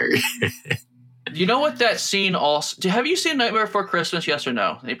definitely hurt. You know what that scene also... Have you seen Nightmare Before Christmas, yes or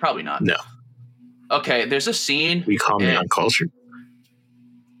no? Probably not. No. Okay, there's a scene... We call me uncultured?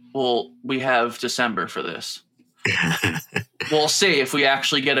 Well, we have December for this. We'll see if we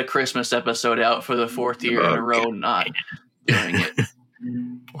actually get a Christmas episode out for the 4th year in a row not doing it.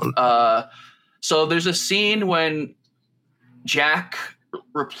 So there's a scene when Jack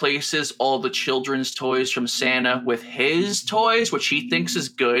replaces all the children's toys from Santa with his toys, which he thinks is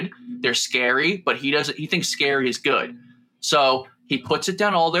good. They're scary, but he thinks scary is good. So he puts it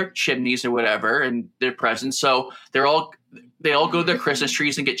down all their chimneys or whatever and their presents. So they all go to their Christmas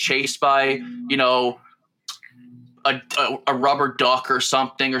trees and get chased by, a rubber duck or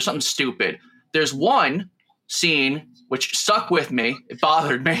something stupid. There's one scene which stuck with me. It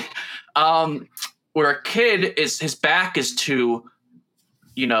bothered me. Where a kid his back is to,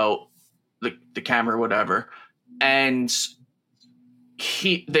 the camera or whatever. And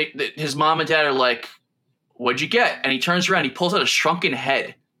his mom and dad are like, "What'd you get?" And he turns around, he pulls out a shrunken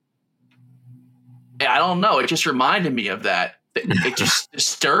head. I don't know. It just reminded me of that. It's just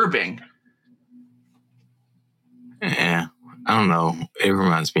disturbing. Yeah, I don't know. It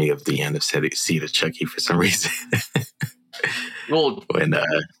reminds me of the end of Seed of Chucky for some reason. Well,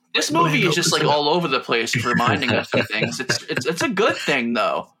 this movie is just like all over the place, reminding us of things. It's a good thing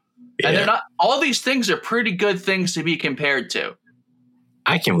though, and they're not. All these things are pretty good things to be compared to.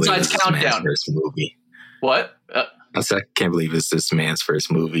 I can't believe Besides this man's Countdown. first movie. What? I can't believe it's this man's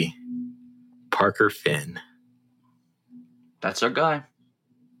first movie. Parker Finn. That's our guy.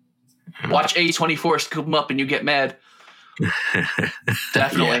 Watch A24 scoop him up and you get mad.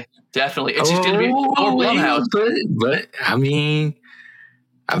 Definitely. It's just going to be more Blumhouse. But I mean,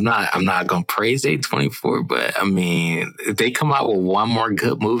 I'm not going to praise A24, but I mean, if they come out with one more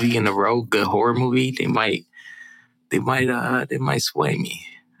good movie in a row, good horror movie, they might sway me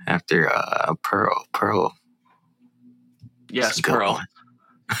after Pearl. Yes, Pearl.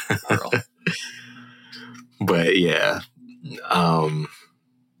 But yeah.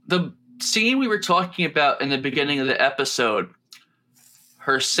 The scene we were talking about in the beginning of the episode,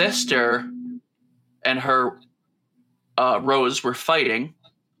 her sister and her Rose were fighting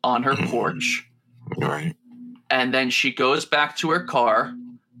on her porch. Right. And then she goes back to her car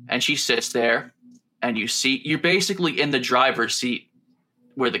and she sits there and you're basically in the driver's seat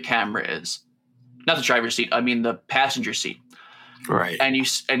where the camera is. Not the driver's seat, I mean the passenger seat. Right. And you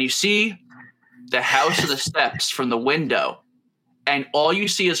see the house and the steps from the window. And all you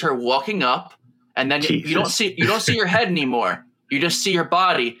see is her walking up, and then you don't see her head anymore. You just see her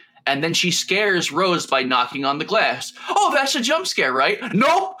body, and then she scares Rose by knocking on the glass. Oh, that's a jump scare, right?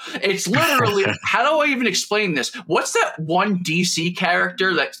 Nope. It's literally. How do I even explain this? What's that one DC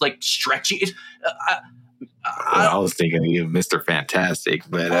character that's like stretchy? I was thinking of Mr. Fantastic,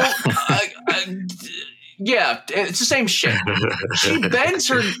 but yeah, it's the same shit. She bends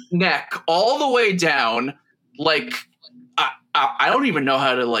her neck all the way down, like. I don't even know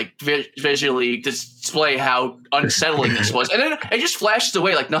how to like visually display how unsettling this was, and then it just flashes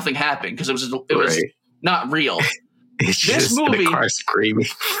away like nothing happened because it was not real. It's this just movie, in the car screaming,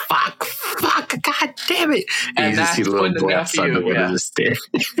 "Fuck, god damn it!" And you just see the little black son of the stair.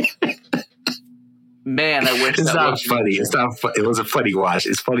 Man, I wish it's that not was funny. It's not. It was a funny watch.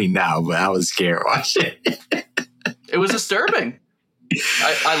 It's funny now, but I was scared watching it. It was disturbing.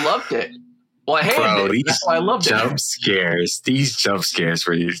 I loved it. Well, I hated it. That's why I loved it. These jump scares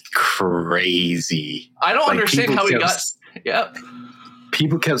were crazy. I don't understand how he got. Yep.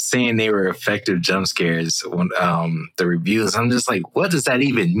 People kept saying they were effective jump scares when the reviews. I'm just like, what does that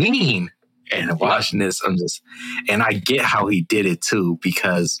even mean? And watching this, and I get how he did it too,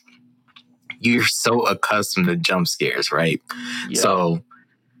 because you're so accustomed to jump scares, right? Yep. So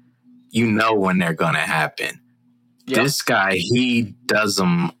you know when they're gonna happen. Yep. This guy, he does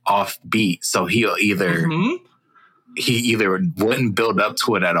them off beat, so he'll either wouldn't build up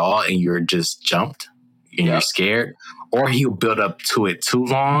to it at all, and you're just jumped and you're scared, or he'll build up to it too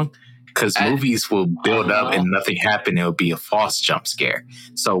long, because movies will build up and nothing happen. It'll be a false jump scare.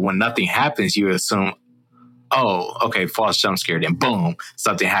 So when nothing happens, you assume, oh, okay, false jump scare. Then boom,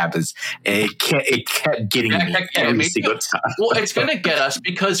 something happens. And it kept getting me every single time. Well, it's going to get us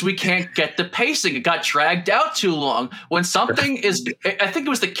because we can't get the pacing. It got dragged out too long. When something is, I think it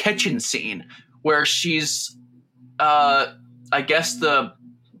was the kitchen scene where she's, I guess the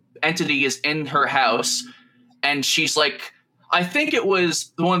entity is in her house and she's like, I think it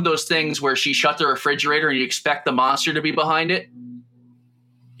was one of those things where she shut the refrigerator and you expect the monster to be behind it.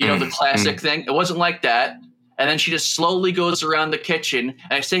 You know, the classic thing. It wasn't like that. And then she just slowly goes around the kitchen,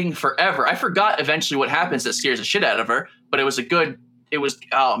 and it's taking forever. I forgot eventually what happens that scares the shit out of her, but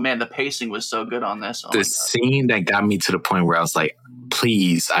oh man, the pacing was so good on this. Oh the scene that got me to the point where I was like,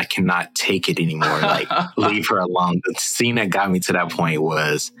 please, I cannot take it anymore. Like, leave her alone. The scene that got me to that point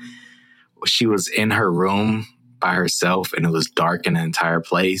was she was in her room by herself, and it was dark in the entire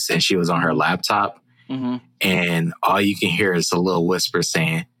place, and she was on her laptop, and all you can hear is a little whisper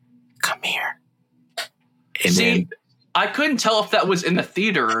saying, "Come here." And then I couldn't tell if that was in the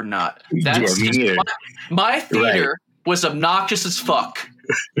theater or not. That's yeah, my theater was obnoxious as fuck.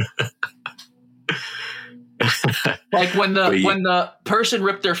 Like when the person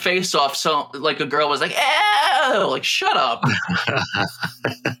ripped their face off, so like a girl was like, "Ew!" Like, shut up.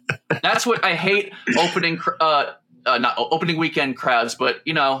 That's what I hate not opening weekend crowds, but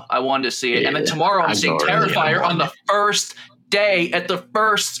I wanted to see it. And then tomorrow I'm seeing Terrifier on the first day at the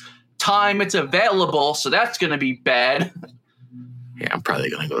first time it's available, so that's going to be bad. Yeah, I'm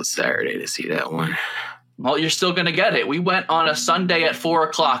probably going to go Saturday to see that one. Well, you're still going to get it. We went on a Sunday at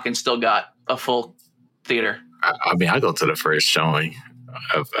 4:00 and still got a full theater. I mean, I go to the first showing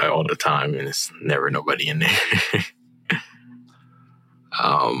all the time, and it's never nobody in there.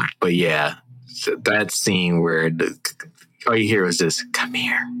 But yeah, so that scene where all you hear is just, "Come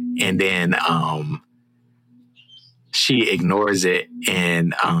here," and then she ignores it,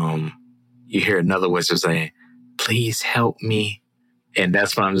 and you hear another whisper saying, "Please help me." And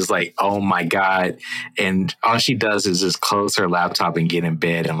that's when I'm just like, oh my God. And all she does is just close her laptop and get in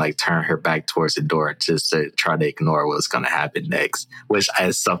bed and like turn her back towards the door just to try to ignore what's going to happen next, which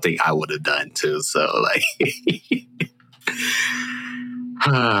is something I would have done too. So like,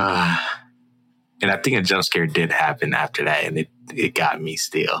 and I think a jump scare did happen after that, and it got me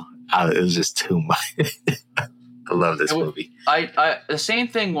still. It was just too much. I love this movie. I the same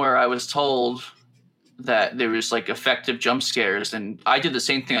thing where I was told that there was like effective jump scares, and I did the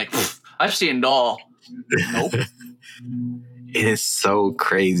same thing. Like, I've seen it all. Nope. It is so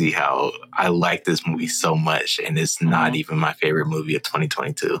crazy how I like this movie so much, and it's not even my favorite movie of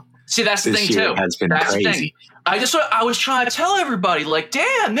 2022. See, that's the this thing year too. Has been that's crazy. I was trying to tell everybody, like,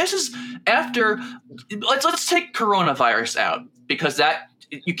 damn, this is after. Let's take coronavirus out, because that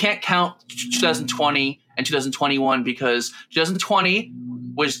you can't count 2020 and 2021 because 2020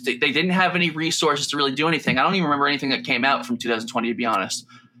 was they didn't have any resources to really do anything. I don't even remember anything that came out from 2020, to be honest.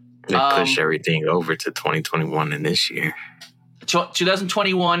 They pushed everything over to 2021 and this year.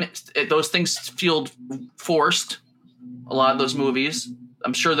 2021, those things feel forced. A lot of those movies.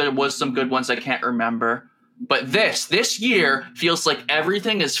 I'm sure there was some good ones I can't remember. But this year feels like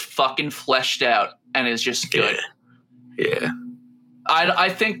everything is fucking fleshed out and is just good. Yeah. I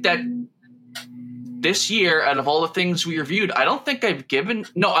think that this year, out of all the things we reviewed, I don't think I've given...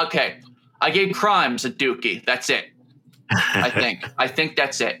 No, okay. I gave Crimes a Dookie. That's it. I think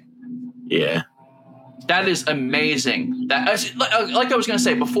that's it. Yeah. That is amazing. Like I was going to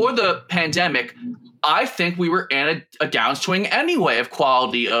say, before the pandemic, I think we were in a downswing anyway of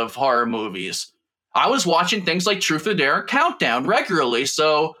quality of horror movies. I was watching things like Truth or Dare Countdown regularly,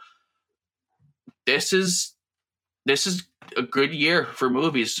 so this is a good year for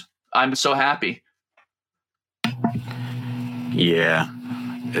movies. I'm so happy. Yeah.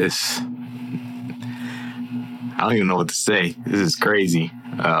 I don't even know what to say. This is crazy.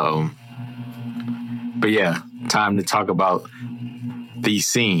 But yeah, time to talk about the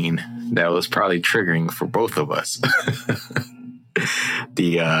scene that was probably triggering for both of us.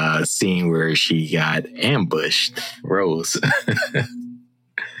 The scene where she got ambushed, Rose.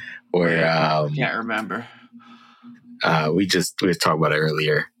 Where can't remember. We were talking about it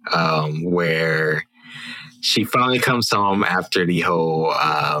earlier. Where she finally comes home after the whole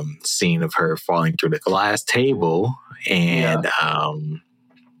scene of her falling through the glass table, and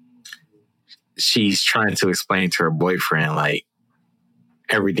she's trying to explain to her boyfriend like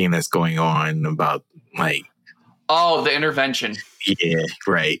everything that's going on about like the intervention. Yeah,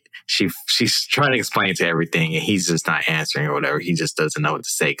 right. She's trying to explain to everything, and he's just not answering or whatever. He just doesn't know what to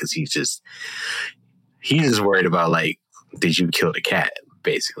say because he's just worried about like, did you kill the cat,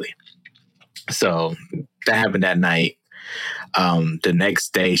 basically. So that happened that night. The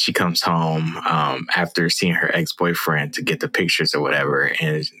next day she comes home after seeing her ex-boyfriend to get the pictures or whatever,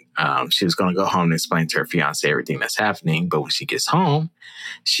 and she was going to go home and explain to her fiance everything that's happening. But when she gets home,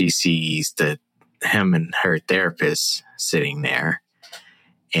 she sees him and her therapist sitting there,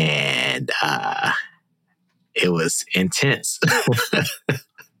 and it was intense.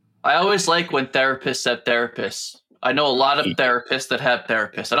 I always like when therapists have therapists. I know a lot of therapists that have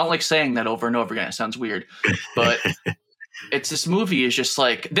therapists. I don't like saying that over and over again. It sounds weird, but it's this movie is just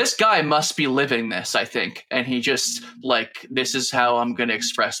like, this guy must be living this, I think. And he just like, this is how I'm going to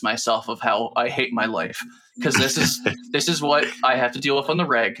express myself of how I hate my life. Because this is what I have to deal with on the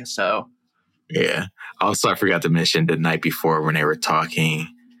reg. So yeah. Also, I forgot to mention the night before when they were talking.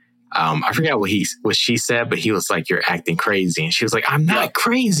 I forgot what she said, but he was like, "You're acting crazy," and she was like, "I'm not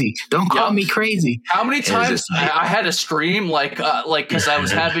crazy. Don't call me crazy." How many times I had to scream like because I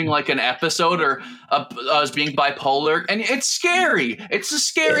was having like an episode or I was being bipolar, and it's scary. It's a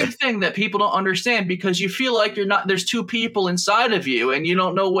scary thing that people don't understand because you feel like you're not. There's two people inside of you, and you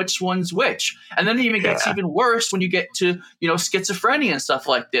don't know which one's which. And then it even gets even worse when you get to schizophrenia and stuff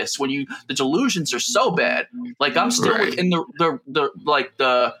like this. When the delusions are so bad. Like I'm still in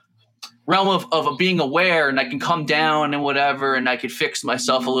the realm of being aware, and I can come down and whatever, and I could fix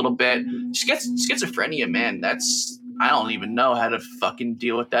myself a little bit. Schizophrenia, man, I don't even know how to fucking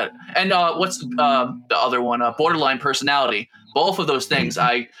deal with that. And what's the other one? Borderline personality. Both of those things,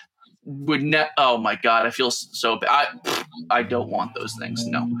 I would oh my God, I feel so bad. I don't want those things,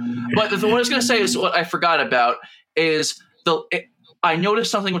 no. But what I was going to say is what I forgot about is I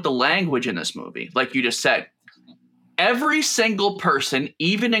noticed something with the language in this movie, like you just said. Every single person,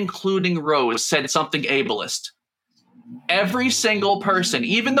 even including Rose, said something ableist. Every single person,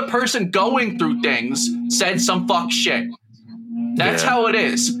 even the person going through things, said some fuck shit. That's how it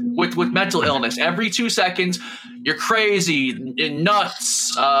is with mental illness. Every 2 seconds, you're crazy,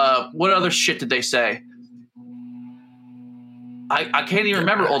 nuts. What other shit did they say? I can't even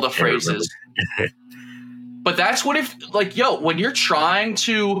remember all the phrases. But that's what when you're trying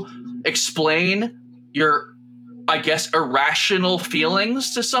to explain your, I guess, irrational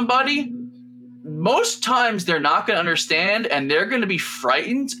feelings to somebody, most times they're not going to understand, and they're going to be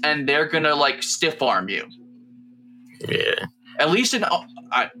frightened, and they're going to like stiff arm you. Yeah. At least I'm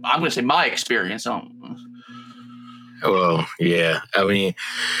going to say my experience. Well, yeah. I mean,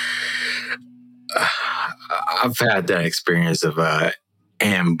 I've had that experience of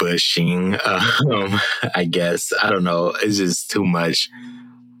ambushing. I guess, I don't know. It's just too much.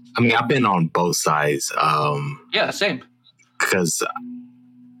 I mean, I've been on both sides. Yeah, same. Because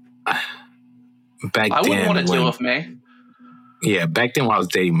back then, I wouldn't want to deal with me. Yeah, back then when I was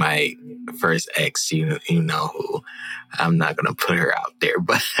dating my first ex, you know who. I'm not gonna put her out there,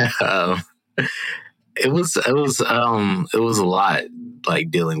 but it was a lot,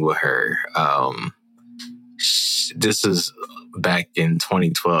 like dealing with her. This is back in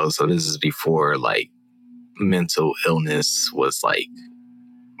 2012, so this is before like mental illness was like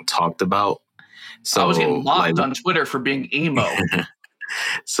talked about. So I was getting mocked on Twitter for being emo.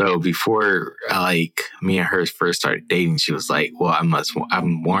 So before like me and her first started dating, she was like, "Well,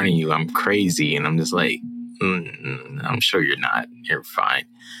 I'm warning you, I'm crazy," and I'm just like, "I'm sure you're not. You're fine."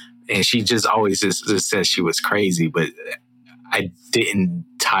 And she just always just said she was crazy, but I didn't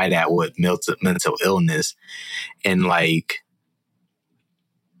tie that with mental illness. And like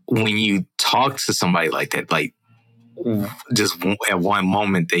when you talk to somebody like that, like, just at one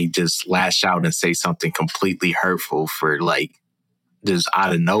moment they just lash out and say something completely hurtful for like just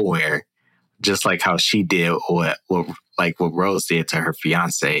out of nowhere, just like how she did what Rose did to her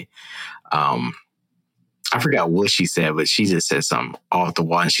fiance. I forgot what she said, but she just said something off the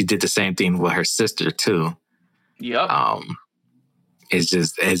wall, and she did the same thing with her sister too. Yep. It's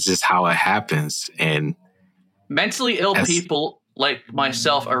just how it happens. And mentally ill people like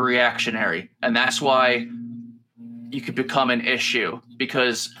myself are reactionary, and that's why you could become an issue,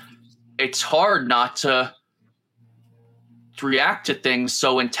 because it's hard not to react to things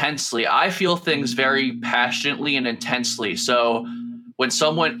so intensely. I feel things very passionately and intensely. So when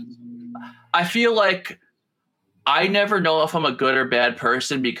I feel like I never know if I'm a good or bad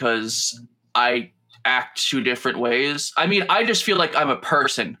person because I act two different ways. I mean, I just feel like I'm a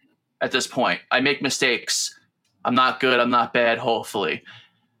person at this point. I make mistakes. I'm not good. I'm not bad, hopefully.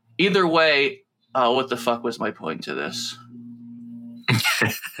 Either way, what the fuck was my point to this?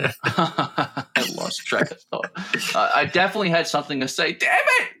 I lost track of thought. I definitely had something to say. Damn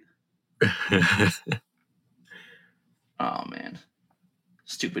it! Oh, man.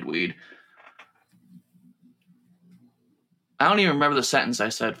 Stupid weed. I don't even remember the sentence I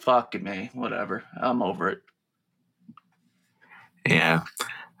said. Fuck me. Whatever. I'm over it. Yeah.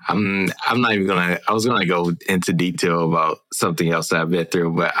 I'm not even I was gonna go into detail about something else I've been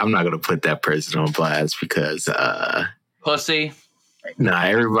through, but I'm not gonna put that person on blast because pussy. Nah,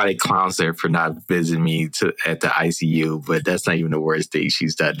 everybody clowns her for not visiting me at the ICU, but that's not even the worst thing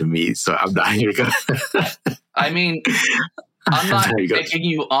she's done to me. So I'm not even gonna I mean, I'm not taking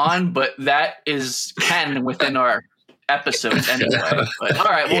you on, but that is canon within our episodes anyway. But all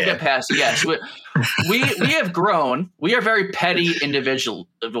right, we'll get past it. Yes, we have grown. We are very petty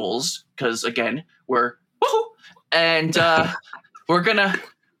individuals because, again, we're woohoo, and we're gonna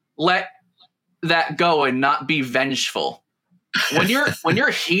let that go and not be vengeful. When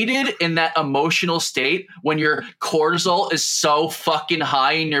you're heated in that emotional state, when your cortisol is so fucking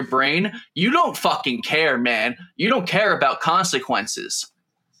high in your brain, you don't fucking care, man. You don't care about consequences.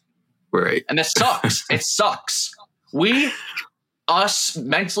 Right. And that sucks. It sucks. Us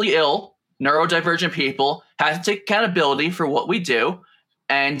mentally ill, neurodivergent people, have to take accountability for what we do.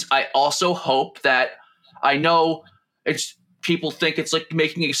 And I also hope that, I know it's, people think it's like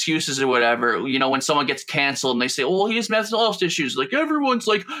making excuses or whatever. You know, when someone gets canceled and they say, "Oh, he has mental health issues," like everyone's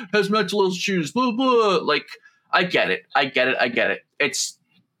like has mental health issues, blah blah. Like, I get it.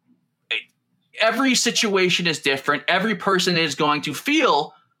 Every situation is different. Every person is going to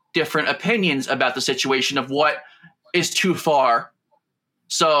feel different opinions about the situation of what is too far.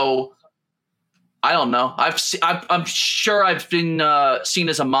 So I don't know. I'm sure I've been seen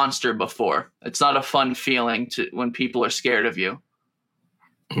as a monster before. It's not a fun feeling when people are scared of you.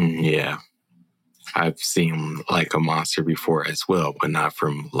 Yeah. I've seen like a monster before as well, but not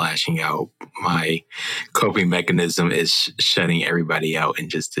from lashing out. My coping mechanism is shutting everybody out and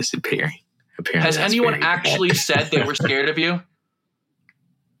just disappearing. Apparently, has anyone actually said they were scared of you?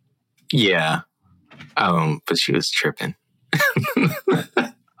 Yeah. But she was tripping.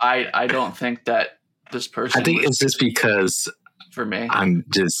 I don't think that this person. I think it's just because for me, I'm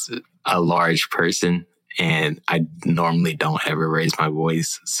just a large person and I normally don't ever raise my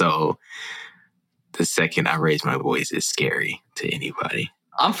voice. So the second I raise my voice is scary to anybody.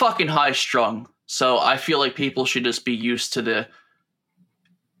 I'm fucking high strung. So I feel like people should just be used to the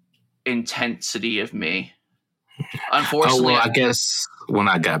intensity of me. Unfortunately. I guess when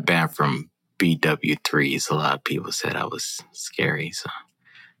I got banned from BW3s, a lot of people said I was scary. So.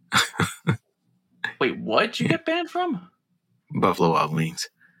 Wait, what did you get banned from? Buffalo Wild Wings.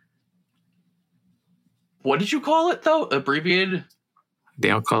 What did you call it, though? Abbreviated? They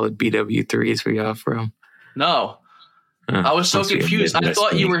don't call it BW3s where y'all from? No. I was so confused. I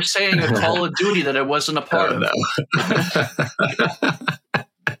thought you were saying a Call of Duty that I wasn't a part of.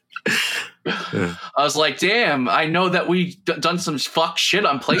 I was like, damn, I know that we done some fuck shit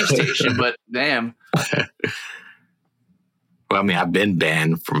on PlayStation, but damn. Well, I mean, I've been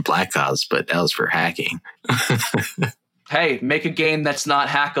banned from Black Ops, but that was for hacking. Hey, make a game that's not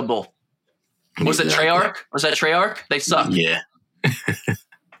hackable. Was it Treyarch? Was that Treyarch? They suck. Yeah.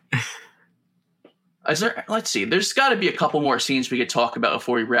 Let's see. There's got to be a couple more scenes we could talk about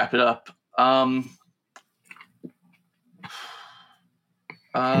before we wrap it up. I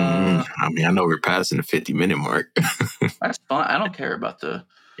mean, I know we're passing the 50-minute mark. That's fine. I don't care about the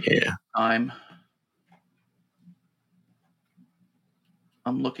time.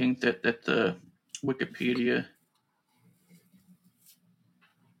 I'm looking at the Wikipedia.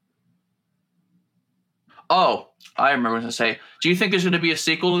 Oh, I remember what to say. Do you think there's going to be a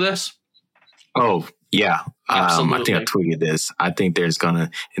sequel to this? Oh, yeah. Absolutely. I think I tweeted this. I think there's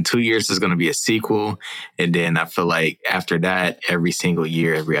in 2 years, there's going to be a sequel. And then I feel like after that, every single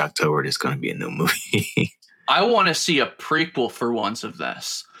year, every October, there's going to be a new movie. I want to see a prequel for once of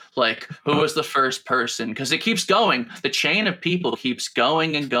this. Like, who was the first person? Because it keeps going. The chain of people keeps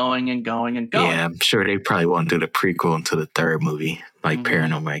going and going and going and going. Yeah, I'm sure they probably won't do the prequel until the third movie, like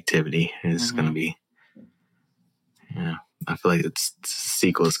Paranormal Activity. It's going to be... Yeah, I feel like the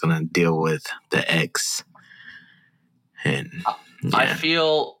sequel is going to deal with the X. And I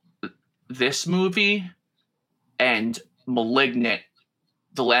feel this movie and Malignant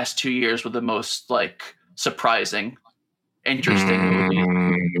the last 2 years were the most like surprising, interesting movie.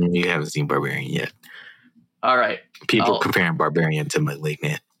 You haven't seen Barbarian yet. All right. People comparing Barbarian to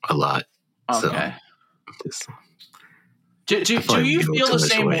Malignant a lot. Okay. So, do you feel the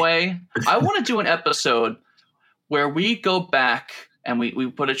same way? I want to do an episode where we go back and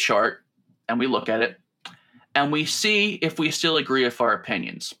we put a chart and we look at it and we see if we still agree with our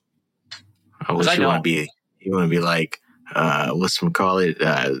opinions. You want to be like, what's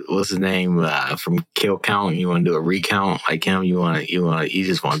his name from Kill Count? You want to do a recount like him? You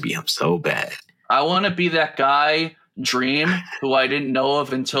just want to be him so bad. I want to be that guy, Dream, who I didn't know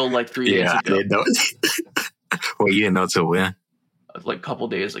of until like 3 days ago. I didn't know. Well, you didn't know till when? Like a couple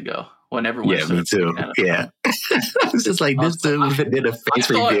days ago. When everyone me too. Yeah. It's just like this dude did a face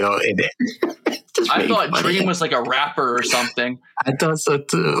reveal. I thought Dream was like a rapper or something. I thought so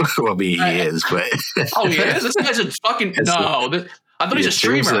too. Well, I mean, he is, but... Oh, he is? This guy's a fucking... No. I thought he's a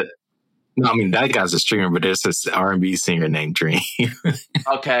streamer. No, I mean that guy's a streamer, but there's this R&B singer named Dream.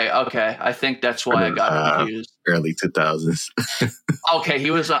 Okay. I think that's why I got confused. Early 2000s. Okay, he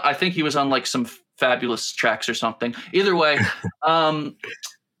was. I think he was on like some Fabulous tracks or something. Either way, what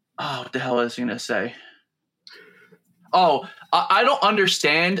the hell was I gonna say? Oh, I don't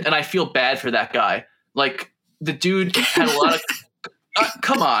understand, and I feel bad for that guy. Like the dude had a lot of.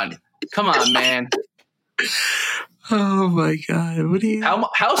 Come on, man. Oh my God! What do you?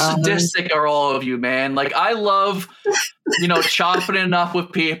 How sadistic are all of you, man? Like I love, chopping it up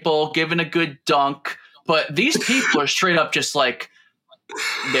with people, giving a good dunk, but these people are straight up just like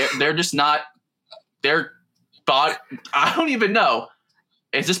they're just not. They're body. I don't even know.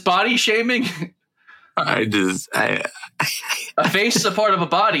 Is this body shaming? A face is a part of a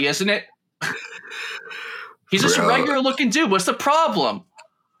body, isn't it? He's just a regular looking dude. What's the problem?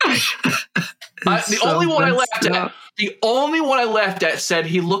 The only one I laughed at said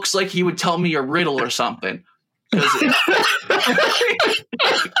he looks like he would tell me a riddle or something. Damn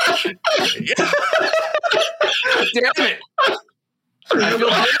it. I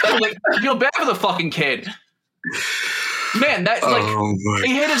feel bad for the fucking kid. Man, that's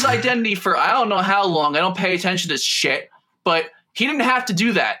he hid his identity for I don't know how long. I don't pay attention to shit, but he didn't have to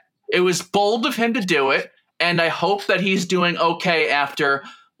do that. It was bold of him to do it, and I hope that he's doing okay after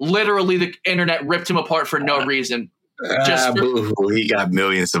literally the internet ripped him apart for no reason. He got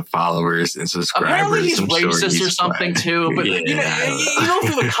millions of followers and subscribers. Apparently he's racist or something too. But you go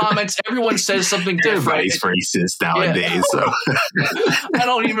through the comments, everyone says something different. Everybody's racist nowadays. So I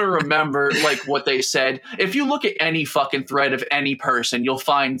don't even remember like what they said. If you look at any fucking thread of any person, you'll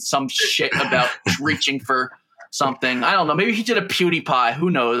find some shit about reaching for something. I don't know. Maybe he did a PewDiePie. Who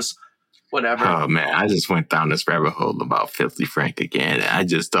knows? Whatever. Oh man, I just went down this rabbit hole about Filthy Frank again. I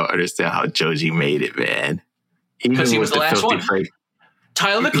just don't understand how Joji made it, man. Because he was the last one.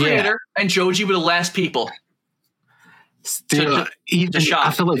 Tyler, the creator, and Joji were the last people. Still,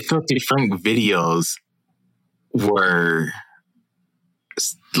 I feel like Filthy Frank videos were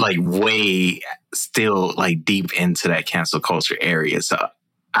like way still like deep into that cancel culture area. So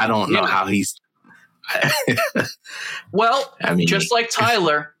I don't know how he's. Well, I mean, just like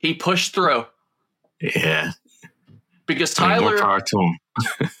Tyler, he pushed through. Yeah. Because Tyler, more power to him.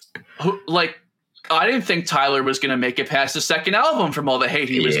 I didn't think Tyler was going to make it past the second album from all the hate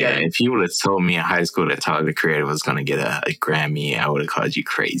he was getting. If you would have told me in high school that Tyler, the Creator, was going to get a Grammy, I would have called you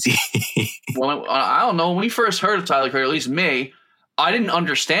crazy. Well, I don't know. When we first heard of Tyler, the Creator, at least me, I didn't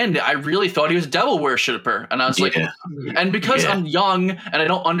understand it. I really thought he was a devil worshiper. And I was like, and because I'm young and I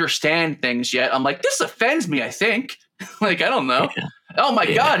don't understand things yet, I'm like, this offends me, I think. Like, I don't know. Yeah. Oh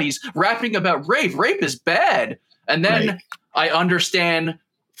my God, he's rapping about rape. Rape is bad. And then I understand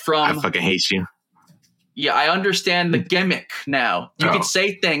I fucking hate you. Yeah, I understand the gimmick now. You can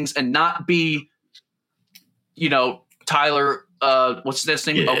say things and not be, Tyler, what's his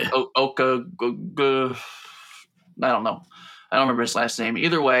name? Yeah. Oka. I don't know. I don't remember his last name.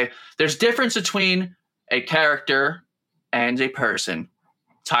 Either way, there's difference between a character and a person.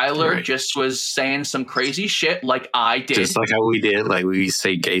 Tyler just was saying some crazy shit like I did. Just like how we did. Like we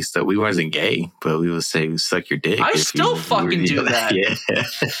say gay stuff. We wasn't gay, but we would say suck your dick. I still fucking do that.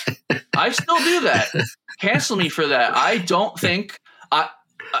 Yeah. I still do that. Cancel me for that. I don't think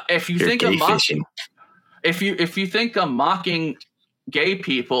if you think I'm mocking, if you think I'm mocking gay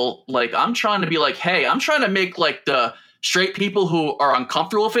people, like I'm trying to be like, hey, I'm trying to make like the straight people who are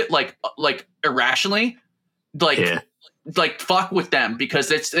uncomfortable with it, like irrationally, like fuck with them because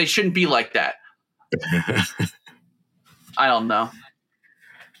they shouldn't be like that. I don't know.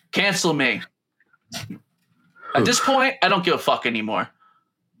 Cancel me. At this point, I don't give a fuck anymore.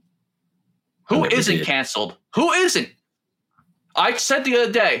 Who isn't canceled? Who isn't? I said the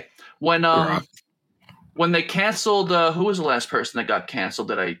other day when they canceled, who was the last person that got canceled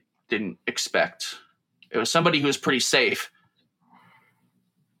that I didn't expect? It was somebody who was pretty safe.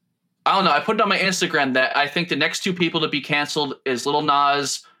 I don't know. I put it on my Instagram that I think the next two people to be canceled is Lil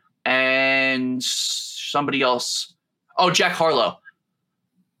Nas and somebody else. Oh, Jack Harlow.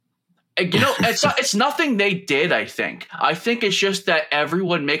 And, it's nothing they did, I think. I think it's just that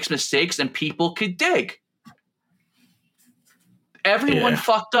everyone makes mistakes and people could dig. Everyone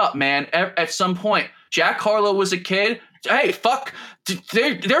fucked up, man, at some point. Jack Harlow was a kid. Hey, fuck.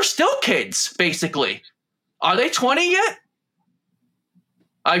 They're still kids, basically. Are they 20 yet?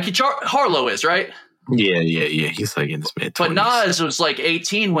 Harlow is, right? Yeah. He's like in his mid-20s. But Nas was like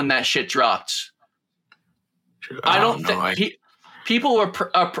 18 when that shit dropped. I don't think people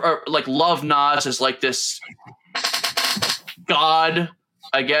are like love Nas as like this god,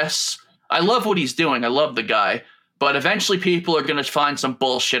 I guess. I love what he's doing. I love the guy. But eventually people are going to find some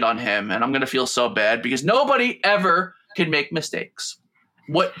bullshit on him, and I'm going to feel so bad because nobody ever can make mistakes.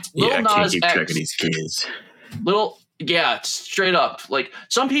 What Lil I Nas can't keep track X, of these kids. straight up. Like,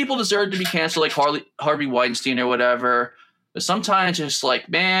 some people deserve to be canceled, like Harvey Weinstein or whatever. But sometimes it's like,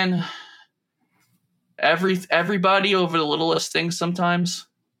 man, everybody over the littlest things sometimes.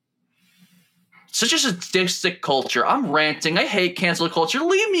 Such a sadistic culture. I'm ranting. I hate cancel culture.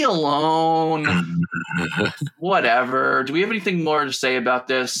 Leave me alone. Whatever. Do we have anything more to say about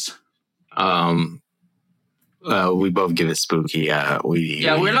this? We both give it spooky.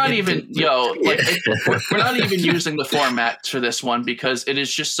 We're not even we're not even using the format for this one because it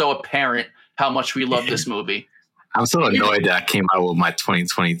is just so apparent how much we love this movie. I'm so annoyed that I came out with my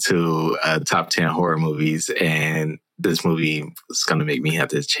 2022 top 10 horror movies, and this movie is going to make me have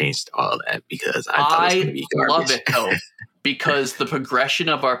to change all of that because I thought it was going to be garbage. Love it though, because the progression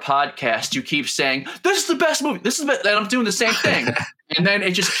of our podcast, you keep saying, this is the best movie, this is the best, and I'm doing the same thing. And then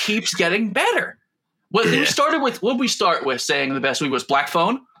it just keeps getting better. What we start with saying the best movie was Black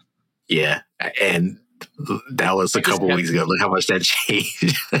Phone? Yeah. And that was a couple weeks ago. Look how much that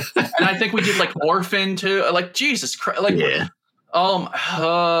changed. And I think we did like Orphan too. Like, Jesus Christ. Like,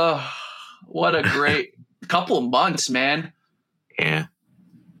 what a great couple of months, man. Yeah.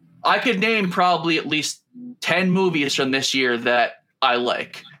 I could name probably at least 10 movies from this year that I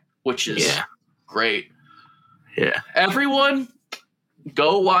like, which is great. Yeah. Everyone,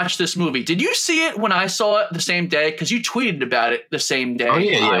 go watch this movie. Did you see it when I saw it the same day? Because you tweeted about it the same day. Oh,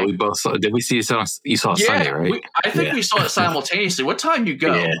 yeah. We both saw it. Did we see it? You saw it Sunday, right? I think we saw it simultaneously. What time you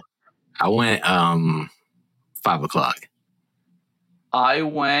go? Yeah. I went 5 o'clock. I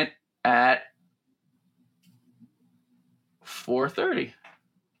went at 4:30.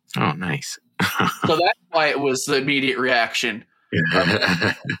 Oh, nice. So that's why it was the immediate reaction.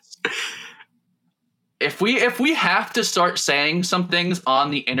 If we have to start saying some things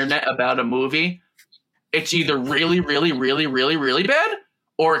on the internet about a movie, it's either really, really, really, really, really bad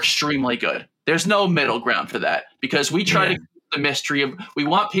or extremely good. There's no middle ground for that because we try to keep the mystery of, we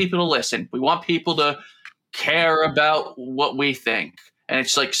want people to listen. We want people to care about what we think. And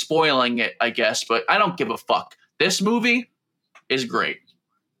it's like spoiling it, I guess, but I don't give a fuck. This movie is great.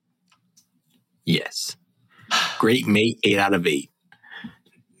 Yes. Great mate, 8 out of 8.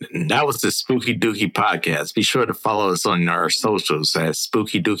 That was the Spooky Dookie Podcast. Be sure to follow us on our socials at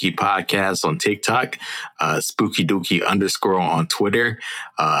Spooky Dookie Podcast on TikTok, Spooky Dookie _ on Twitter,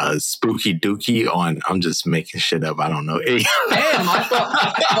 Spooky Dookie on, I'm just making shit up. I don't know. Damn, I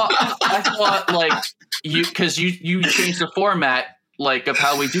thought like because you changed the format like of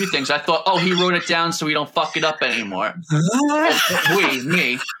how we do things. I thought, oh, he wrote it down so we don't fuck it up anymore.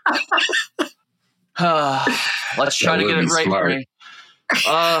 Me. Let's try to get it right for me.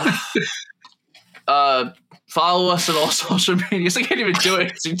 Follow us on all social medias. I can't even do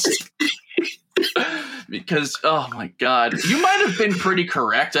it because oh my god, you might have been pretty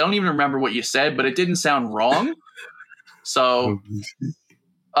correct. I don't even remember what you said, but it didn't sound wrong. So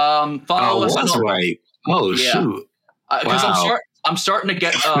follow us. That's right. Oh shoot! Because I'm starting to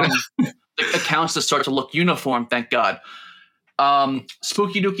get the accounts that start to look uniform. Thank God.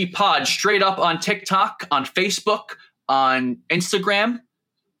 Spooky Dookie Pod straight up on TikTok, on Facebook, on Instagram,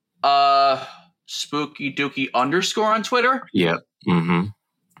 Spooky Dookie _ on Twitter. Yep. Mm-hmm.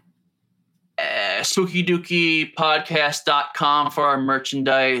 SpookyDookiePodcast.com for our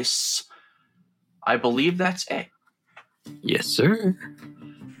merchandise. I believe that's it. Yes, sir.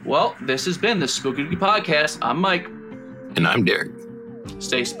 Well, this has been the Spooky Dookie Podcast. I'm Mike. And I'm Derek.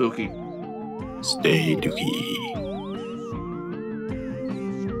 Stay spooky. Stay dookie.